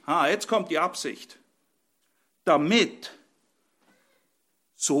 damit, jetzt kommt die Absicht, damit,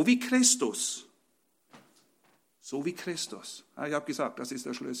 so wie Christus, ich habe gesagt, das ist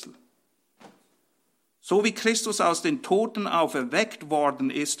der Schlüssel, so wie Christus aus den Toten auferweckt worden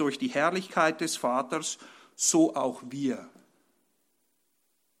ist durch die Herrlichkeit des Vaters, so auch wir.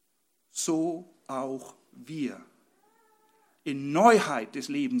 So auch wir. In Neuheit des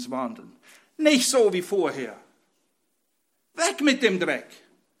Lebens wandeln. Nicht so wie vorher. Weg mit dem Dreck.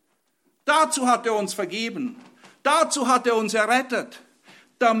 Dazu hat er uns vergeben. Dazu hat er uns errettet.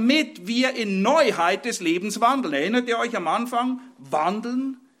 Damit wir in Neuheit des Lebens wandeln. Erinnert ihr euch am Anfang?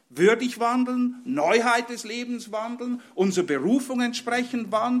 Wandeln, würdig wandeln, Neuheit des Lebens wandeln, unserer Berufung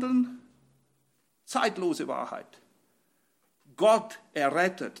entsprechend wandeln. Zeitlose Wahrheit. Gott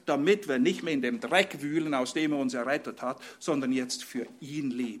errettet, damit wir nicht mehr in dem Dreck wühlen, aus dem er uns errettet hat, sondern jetzt für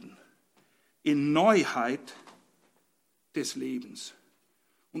ihn leben. In Neuheit des Lebens.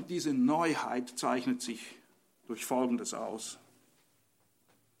 Und diese Neuheit zeichnet sich durch Folgendes aus.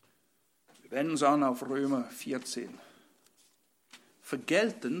 Wir wenden uns an auf Römer 14.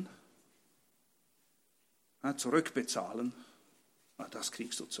 Vergelten, zurückbezahlen, das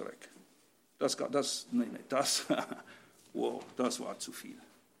kriegst du zurück. Das war zu viel.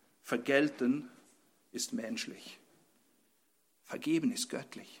 Vergelten ist menschlich. Vergeben ist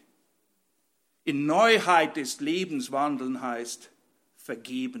göttlich. In Neuheit des Lebens wandeln heißt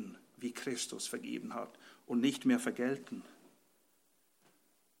vergeben, wie Christus vergeben hat und nicht mehr vergelten.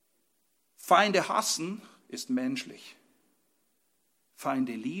 Feinde hassen ist menschlich.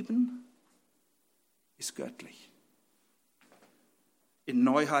 Feinde lieben ist göttlich. In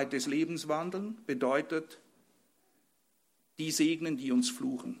Neuheit des Lebens wandeln bedeutet, die segnen, die uns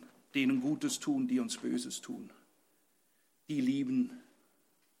fluchen, denen Gutes tun, die uns Böses tun. Die lieben,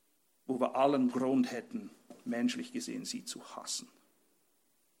 wo wir allen Grund hätten, menschlich gesehen, sie zu hassen.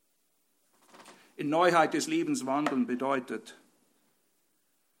 In Neuheit des Lebens wandeln bedeutet,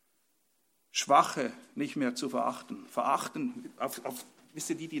 Schwache nicht mehr zu verachten. Verachten,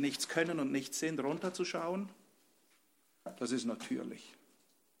 wisst ihr, die nichts können und nichts sind, runterzuschauen? Das ist natürlich.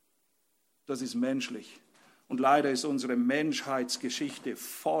 Das ist menschlich. Und leider ist unsere Menschheitsgeschichte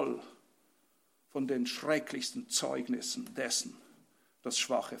voll von den schrecklichsten Zeugnissen dessen, dass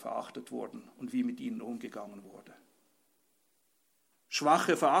Schwache verachtet wurden und wie mit ihnen umgegangen wurde.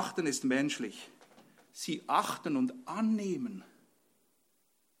 Schwache verachten ist menschlich. Sie achten und annehmen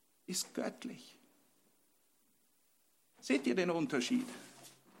ist göttlich. Seht ihr den Unterschied?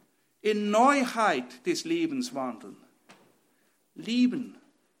 In Neuheit des Lebens wandeln, lieben,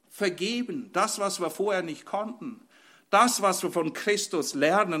 vergeben. Das, was wir vorher nicht konnten. Das, was wir von Christus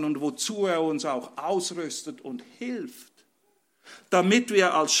lernen und wozu er uns auch ausrüstet und hilft. Damit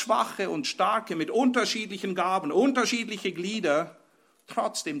wir als Schwache und Starke mit unterschiedlichen Gaben, unterschiedliche Glieder,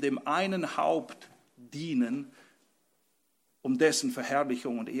 trotzdem dem einen Haupt dienen, um dessen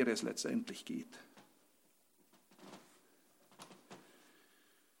Verherrlichung und Ehre es letztendlich geht.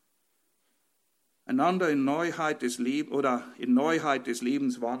 Einander in Neuheit des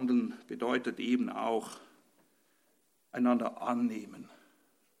Lebens wandeln bedeutet eben auch einander annehmen,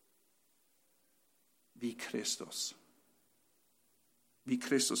 wie Christus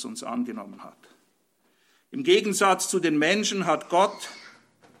uns angenommen hat. Im Gegensatz zu den Menschen hat Gott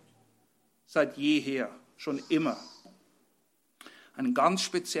seit jeher, schon immer, einen ganz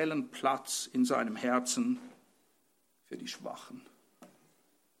speziellen Platz in seinem Herzen für die Schwachen.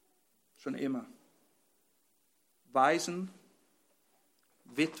 Schon immer. Waisen,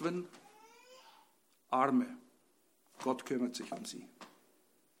 Witwen, Arme. Gott kümmert sich um sie.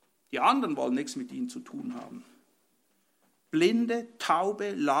 Die anderen wollen nichts mit ihnen zu tun haben. Blinde,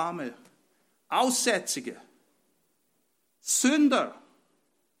 Taube, Lahme, Aussätzige, Sünder,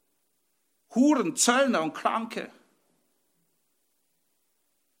 Huren, Zöllner und Kranke.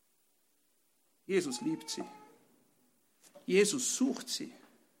 Jesus liebt sie. Jesus sucht sie.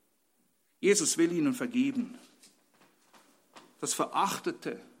 Jesus will ihnen vergeben. Das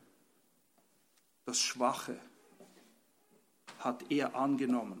Verachtete, das Schwache hat er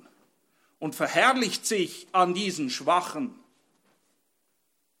angenommen und verherrlicht sich an diesen Schwachen,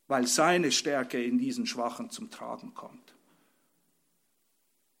 weil seine Stärke in diesen Schwachen zum Tragen kommt.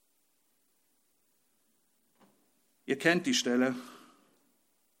 Ihr kennt die Stelle,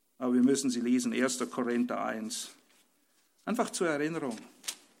 aber wir müssen sie lesen, 1. Korinther 1. Einfach zur Erinnerung.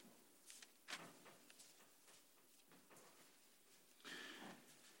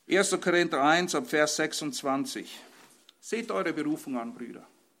 1. Korinther 1 ab Vers 26. Seht eure Berufung an, Brüder.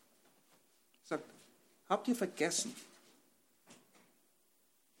 Sagt, habt ihr vergessen?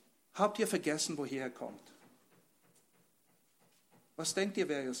 Habt ihr vergessen, woher ihr kommt? Was denkt ihr,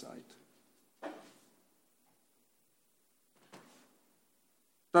 wer ihr seid?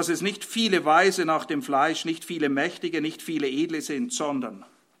 Dass es nicht viele Weise nach dem Fleisch, nicht viele Mächtige, nicht viele Edle sind, sondern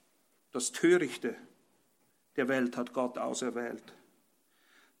das Törichte der Welt hat Gott auserwählt,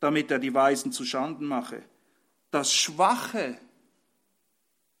 damit er die Weisen zu Schanden mache. Das Schwache,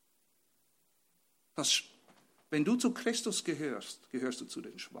 wenn du zu Christus gehörst, gehörst du zu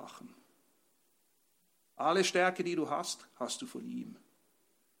den Schwachen. Alle Stärke, die du hast, hast du von ihm.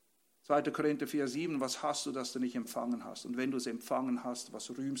 2. Korinther 4,7, was hast du, das du nicht empfangen hast? Und wenn du es empfangen hast, was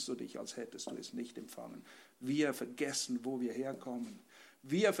rühmst du dich, als hättest du es nicht empfangen? Wir vergessen, wo wir herkommen.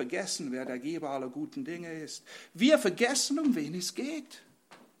 Wir vergessen, wer der Geber aller guten Dinge ist. Wir vergessen, um wen es geht.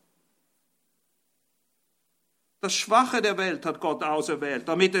 Das Schwache der Welt hat Gott auserwählt,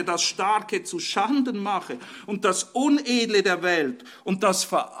 damit er das Starke zu Schanden mache und das Unedle der Welt und das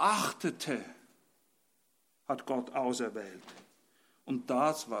Verachtete hat Gott auserwählt. Und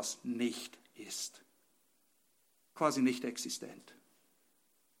das, was nicht ist, quasi nicht existent.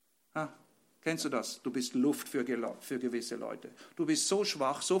 Kennst du das? Du bist Luft für gewisse Leute. Du bist so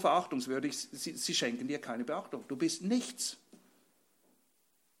schwach, so verachtungswürdig, sie schenken dir keine Beachtung. Du bist nichts.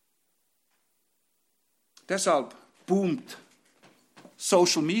 Deshalb boomt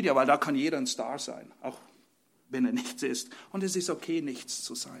Social Media, weil da kann jeder ein Star sein, auch wenn er nichts ist. Und es ist okay, nichts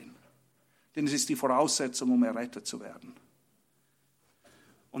zu sein. Denn es ist die Voraussetzung, um errettet zu werden.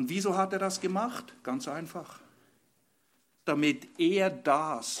 Und wieso hat er das gemacht? Ganz einfach. Damit er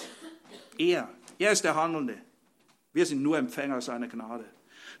ist der Handelnde. Wir sind nur Empfänger seiner Gnade.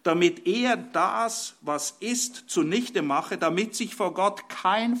 Damit er das, was ist, zunichte mache, damit sich vor Gott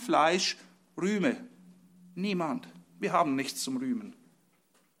kein Fleisch rühme. Niemand. Wir haben nichts zum Rühmen.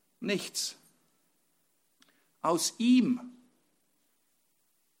 Nichts. Aus ihm.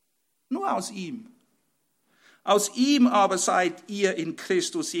 Nur aus ihm. Aus ihm aber seid ihr in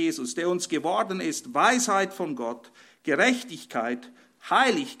Christus Jesus, der uns geworden ist, Weisheit von Gott, Gerechtigkeit,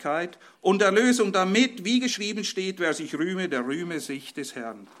 Heiligkeit und Erlösung, damit, wie geschrieben steht, wer sich rühme, der rühme sich des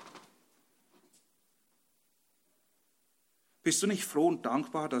Herrn. Bist du nicht froh und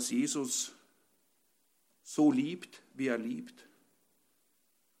dankbar, dass Jesus so liebt, wie er liebt?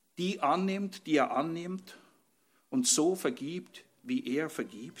 Die annimmt, die er annimmt und so vergibt, wie er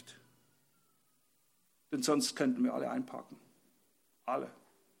vergibt? Denn sonst könnten wir alle einpacken. Alle.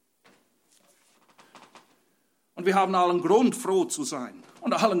 Und wir haben allen Grund, froh zu sein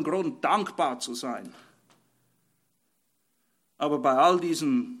und allen Grund, dankbar zu sein. Aber bei all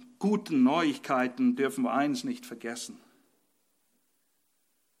diesen guten Neuigkeiten dürfen wir eins nicht vergessen.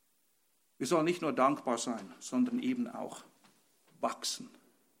 Wir sollen nicht nur dankbar sein, sondern eben auch wachsen.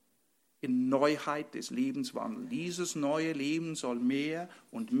 In Neuheit des Lebens wandeln. Dieses neue Leben soll mehr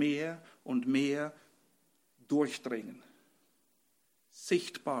und mehr und mehr durchdringen,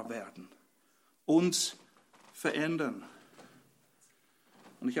 sichtbar werden, uns verändern.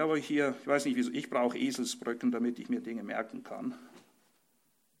 Und ich habe euch hier, ich weiß nicht wieso, ich brauche Eselsbrücken, damit ich mir Dinge merken kann.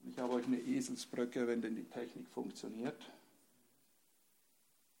 Ich habe euch eine Eselsbrücke, wenn denn die Technik funktioniert.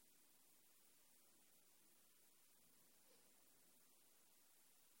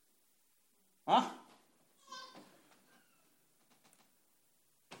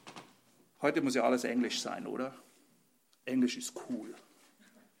 Heute muss ja alles Englisch sein, oder? Englisch ist cool.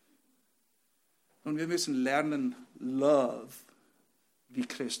 Und wir müssen lernen, Love wie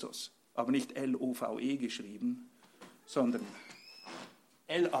Christus. Aber nicht L-O-V-E geschrieben, sondern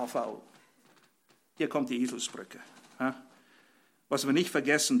L-A-V. Hier kommt die Eselsbrücke. Was wir nicht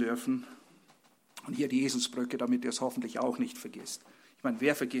vergessen dürfen, und hier die Eselsbrücke, damit ihr es hoffentlich auch nicht vergisst. Ich meine,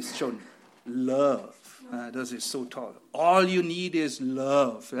 wer vergisst schon Love? Das ist so toll. All you need is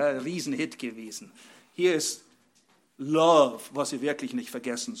love. Riesenhit gewesen. Hier ist Love, was ihr wirklich nicht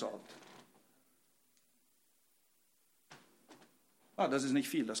vergessen sollt. Das ist nicht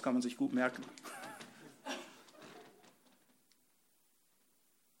viel, das kann man sich gut merken.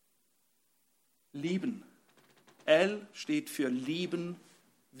 Lieben. L steht für lieben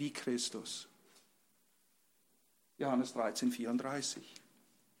wie Christus. Johannes 13, 34.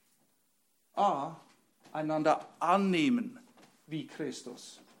 A, einander annehmen wie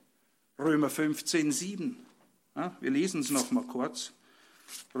Christus. Römer 15, 7. Wir lesen es noch mal kurz.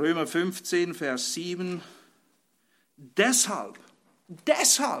 Römer 15, Vers 7. Deshalb,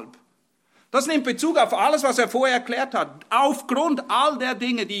 das nimmt Bezug auf alles, was er vorher erklärt hat. Aufgrund all der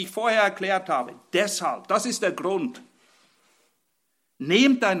Dinge, die ich vorher erklärt habe. Deshalb, das ist der Grund.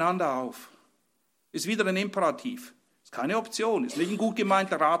 Nehmt einander auf. Ist wieder ein Imperativ. Ist keine Option, ist nicht ein gut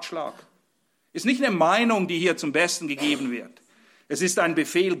gemeinter Ratschlag. Ist nicht eine Meinung, die hier zum Besten gegeben wird. Es ist ein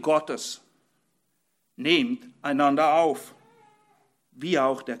Befehl Gottes. Nehmt einander auf, wie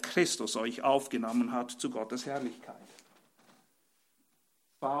auch der Christus euch aufgenommen hat zu Gottes Herrlichkeit.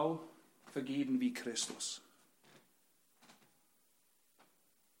 V, vergeben wie Christus.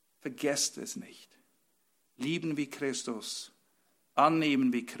 Vergesst es nicht. Lieben wie Christus,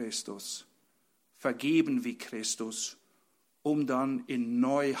 annehmen wie Christus, vergeben wie Christus, um dann in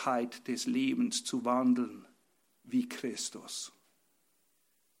Neuheit des Lebens zu wandeln wie Christus.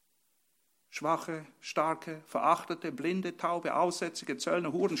 Schwache, starke, verachtete, blinde, taube, aussätzige,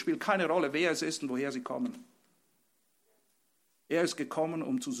 Zöllner, Huren, spielt keine Rolle, wer es ist und woher sie kommen. Er ist gekommen,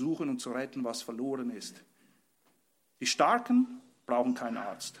 um zu suchen und zu retten, was verloren ist. Die Starken brauchen keinen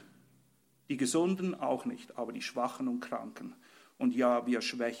Arzt. Die Gesunden auch nicht, aber die Schwachen und Kranken. Und ja, wir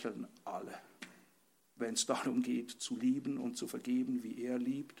schwächeln alle, wenn es darum geht, zu lieben und zu vergeben, wie er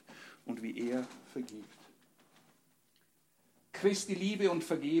liebt und wie er vergibt. Christi Liebe und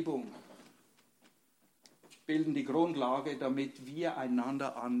Vergebung bilden die Grundlage, damit wir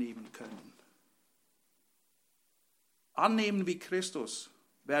einander annehmen können. Annehmen wie Christus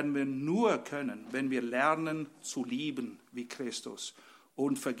werden wir nur können, wenn wir lernen zu lieben wie Christus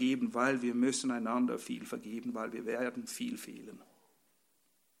und vergeben, weil wir müssen einander viel vergeben, weil wir werden viel fehlen.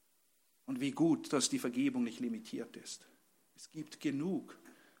 Und wie gut, dass die Vergebung nicht limitiert ist. Es gibt genug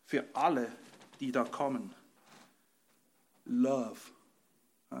für alle, die da kommen. Love.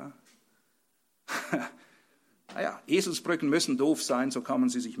 Naja, Eselsbrücken müssen doof sein, so kann man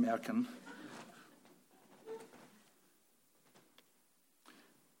sie sich merken.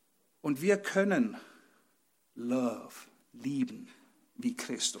 Und wir können Love lieben wie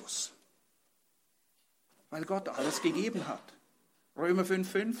Christus, weil Gott alles gegeben hat. Römer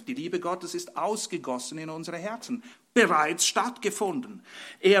 5,5, die Liebe Gottes ist ausgegossen in unsere Herzen, bereits stattgefunden.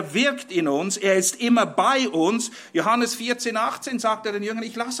 Er wirkt in uns, er ist immer bei uns. Johannes 14,18 sagt er den Jüngern,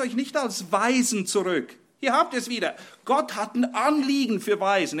 ich lasse euch nicht als Waisen zurück. Hier habt ihr es wieder. Gott hat ein Anliegen für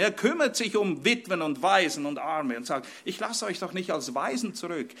Waisen. Er kümmert sich um Witwen und Waisen und Arme und sagt, ich lasse euch doch nicht als Waisen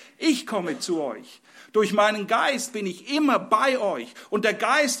zurück. Ich komme zu euch. Durch meinen Geist bin ich immer bei euch. Und der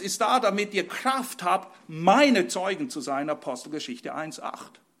Geist ist da, damit ihr Kraft habt, meine Zeugen zu sein, Apostelgeschichte 1,8.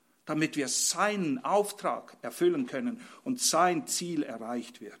 Damit wir seinen Auftrag erfüllen können und sein Ziel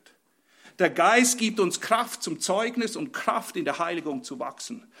erreicht wird. Der Geist gibt uns Kraft zum Zeugnis und Kraft in der Heiligung zu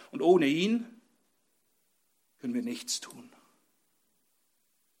wachsen. Und ohne ihn können wir nichts tun.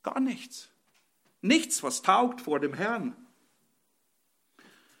 Gar nichts. Nichts, was taugt vor dem Herrn.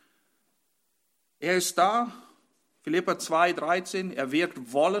 Er ist da, Philipper 2,13, er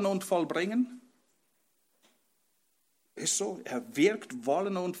wird wollen und vollbringen. Ist so, er wirkt,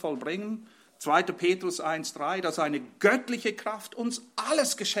 wollen und vollbringen. 2. Petrus 1,3, dass eine göttliche Kraft uns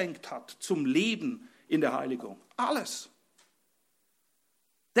alles geschenkt hat zum Leben in der Heiligung. Alles.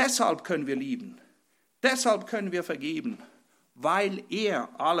 Deshalb können wir lieben. Deshalb können wir vergeben, weil er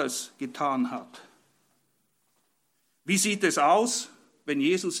alles getan hat. Wie sieht es aus, wenn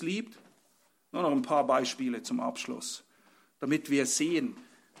Jesus liebt? Nur noch ein paar Beispiele zum Abschluss, damit wir sehen,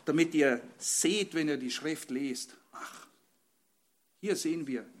 damit ihr seht, wenn ihr die Schrift lest. Ach, hier sehen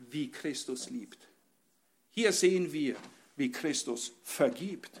wir, wie Christus liebt. Hier sehen wir, wie Christus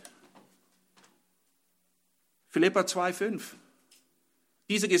vergibt. Philipper 2,5.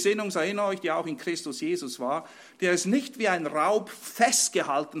 Diese Gesinnung, erinnert euch, die auch in Christus Jesus war, der es nicht wie ein Raub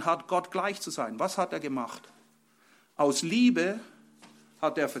festgehalten hat, Gott gleich zu sein. Was hat er gemacht? Aus Liebe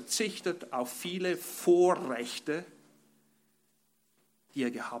hat er verzichtet auf viele Vorrechte, die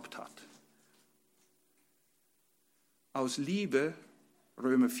er gehabt hat. Aus Liebe,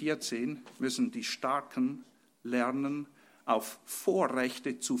 Römer 14, müssen die Starken lernen, auf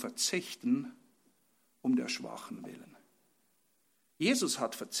Vorrechte zu verzichten, um der Schwachen willen. Jesus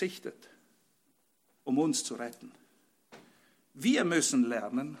hat verzichtet, um uns zu retten. Wir müssen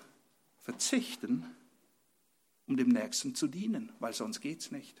lernen, verzichten, um dem Nächsten zu dienen, weil sonst geht es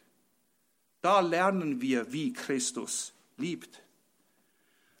nicht. Da lernen wir, wie Christus liebt.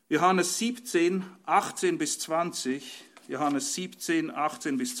 Johannes 17, 18 bis 20. Johannes 17,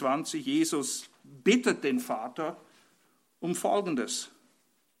 18 bis 20. Jesus bittet den Vater um Folgendes.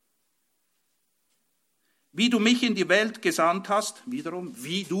 Wie du mich in die Welt gesandt hast, wiederum,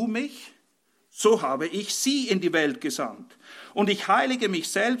 wie du mich, so habe ich sie in die Welt gesandt. Und ich heilige mich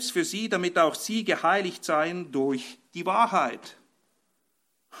selbst für sie, damit auch sie geheiligt seien durch die Wahrheit.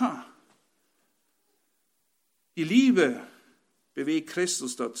 Die Liebe bewegt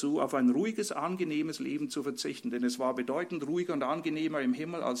Christus dazu, auf ein ruhiges, angenehmes Leben zu verzichten. Denn es war bedeutend ruhiger und angenehmer im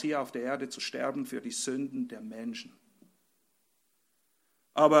Himmel, als hier auf der Erde zu sterben für die Sünden der Menschen.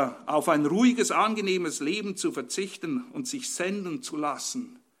 Aber auf ein ruhiges, angenehmes Leben zu verzichten und sich senden zu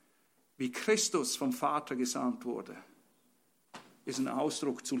lassen, wie Christus vom Vater gesandt wurde, ist ein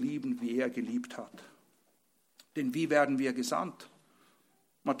Ausdruck zu lieben, wie er geliebt hat. Denn wie werden wir gesandt?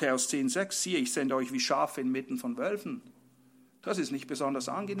 Matthäus 10,6, siehe, ich sende euch wie Schafe inmitten von Wölfen. Das ist nicht besonders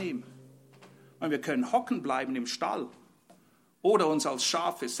angenehm. Wir können hocken bleiben im Stall oder uns als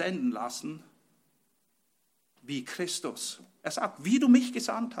Schafe senden lassen, wie Christus. Er sagt, wie du mich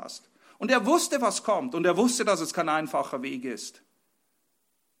gesandt hast. Und er wusste, was kommt. Und er wusste, dass es kein einfacher Weg ist.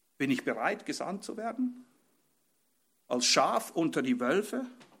 Bin ich bereit, gesandt zu werden? Als Schaf unter die Wölfe?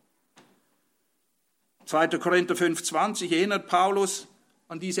 2. Korinther 5,20 erinnert Paulus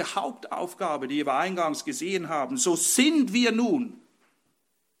an diese Hauptaufgabe, die wir eingangs gesehen haben. So sind wir nun.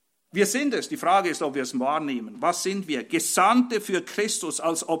 Wir sind es. Die Frage ist, ob wir es wahrnehmen. Was sind wir? Gesandte für Christus,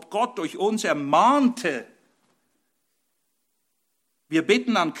 als ob Gott durch uns ermahnte. Wir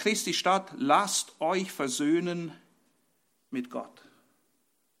bitten an Christi statt, lasst euch versöhnen mit Gott.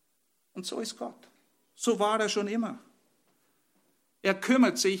 Und so ist Gott. So war er schon immer. Er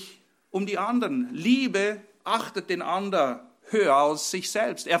kümmert sich um die anderen. Liebe achtet den anderen höher als sich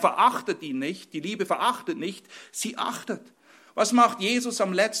selbst. Er verachtet ihn nicht. Die Liebe verachtet nicht, sie achtet. Was macht Jesus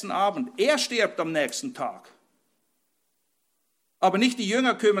am letzten Abend? Er stirbt am nächsten Tag. Aber nicht die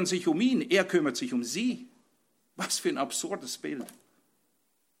Jünger kümmern sich um ihn, er kümmert sich um sie. Was für ein absurdes Bild.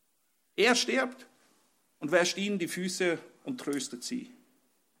 Er stirbt und wäscht ihnen die Füße und tröstet sie.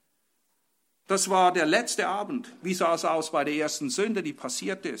 Das war der letzte Abend. Wie sah es aus bei der ersten Sünde, die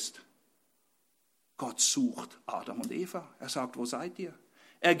passiert ist? Gott sucht Adam und Eva. Er sagt, wo seid ihr?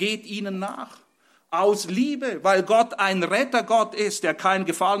 Er geht ihnen nach. Aus Liebe, weil Gott ein Rettergott ist, der keinen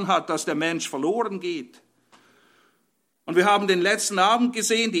Gefallen hat, dass der Mensch verloren geht. Und wir haben den letzten Abend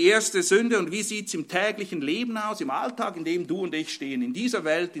gesehen, die erste Sünde. Und wie sieht es im täglichen Leben aus, im Alltag, in dem du und ich stehen, in dieser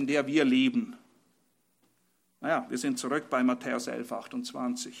Welt, in der wir leben? Naja, wir sind zurück bei Matthäus 11,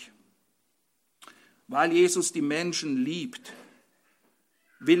 28. Weil Jesus die Menschen liebt,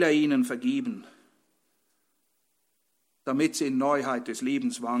 will er ihnen vergeben, damit sie in Neuheit des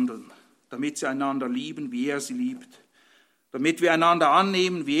Lebens wandeln, damit sie einander lieben, wie er sie liebt, damit wir einander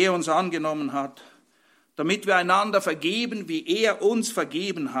annehmen, wie er uns angenommen hat, damit wir einander vergeben, wie er uns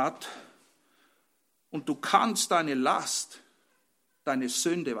vergeben hat. Und du kannst deine Last, deine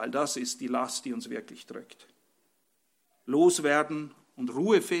Sünde, weil das ist die Last, die uns wirklich drückt, loswerden und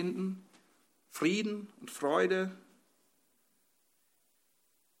Ruhe finden, Frieden und Freude.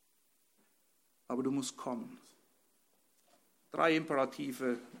 Aber du musst kommen. 3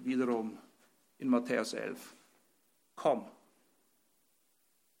 Imperative wiederum in Matthäus 11. Komm.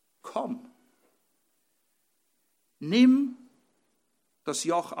 Komm. Nimm das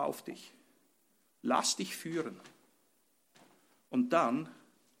Joch auf dich. Lass dich führen. Und dann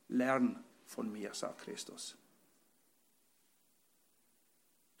lern von mir, sagt Christus.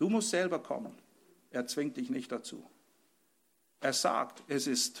 Du musst selber kommen. Er zwingt dich nicht dazu. Er sagt, es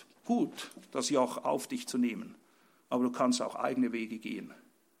ist gut, das Joch auf dich zu nehmen, aber du kannst auch eigene Wege gehen.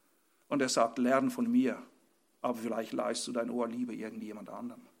 Und er sagt, lern von mir, aber vielleicht leihst du dein Ohr lieber irgendjemand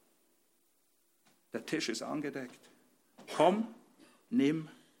anderem. Der Tisch ist angedeckt. Komm, nimm,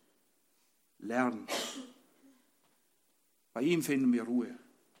 lern. Bei ihm finden wir Ruhe.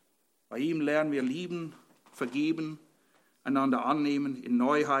 Bei ihm lernen wir lieben, vergeben, einander annehmen, in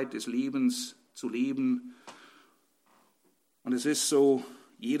Neuheit des Lebens zu leben. Und es ist so,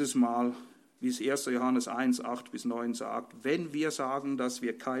 jedes Mal, wie es 1. Johannes 1, 8-9 sagt, wenn wir sagen, dass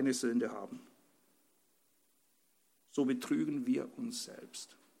wir keine Sünde haben, so betrügen wir uns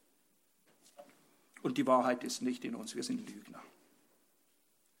selbst. Und die Wahrheit ist nicht in uns, wir sind Lügner.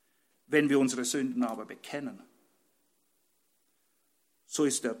 Wenn wir unsere Sünden aber bekennen, so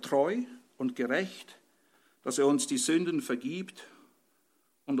ist er treu und gerecht, dass er uns die Sünden vergibt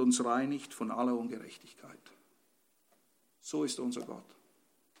und uns reinigt von aller Ungerechtigkeit. So ist unser Gott.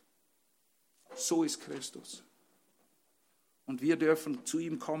 So ist Christus. Und wir dürfen zu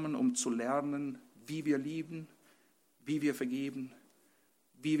ihm kommen, um zu lernen, wie wir lieben, wie wir vergeben,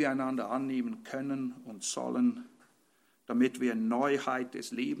 wie wir einander annehmen können und sollen, damit wir in Neuheit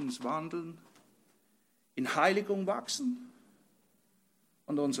des Lebens wandeln, in Heiligung wachsen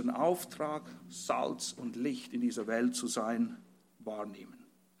und unseren Auftrag, Salz und Licht in dieser Welt zu sein, wahrnehmen.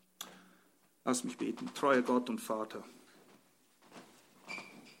 Lass mich beten. Treuer Gott und Vater,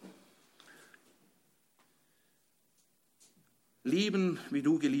 lieben, wie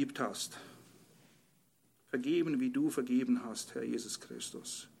du geliebt hast, vergeben, wie du vergeben hast, Herr Jesus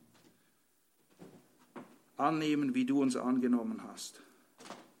Christus, annehmen, wie du uns angenommen hast.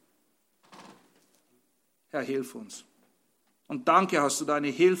 Herr, hilf uns. Und danke, hast du deine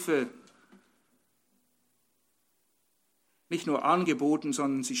Hilfe nicht nur angeboten,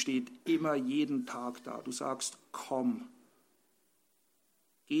 sondern sie steht immer jeden Tag da. Du sagst, komm,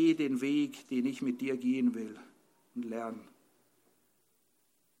 geh den Weg, den ich mit dir gehen will und lern.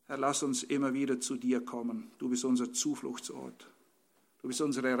 Herr, lass uns immer wieder zu dir kommen. Du bist unser Zufluchtsort. Du bist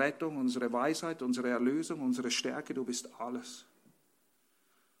unsere Rettung, unsere Weisheit, unsere Erlösung, unsere Stärke. Du bist alles.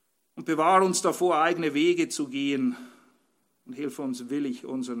 Und bewahre uns davor, eigene Wege zu gehen. Und hilf uns willig,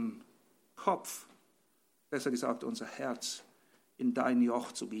 unseren Kopf, besser gesagt unser Herz, in dein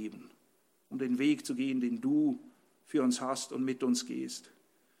Joch zu geben, um den Weg zu gehen, den du für uns hast und mit uns gehst.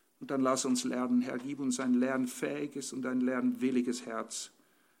 Und dann lass uns lernen, Herr, gib uns ein lernfähiges und ein lernwilliges Herz,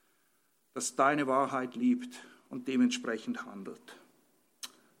 das deine Wahrheit liebt und dementsprechend handelt.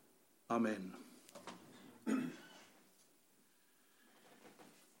 Amen.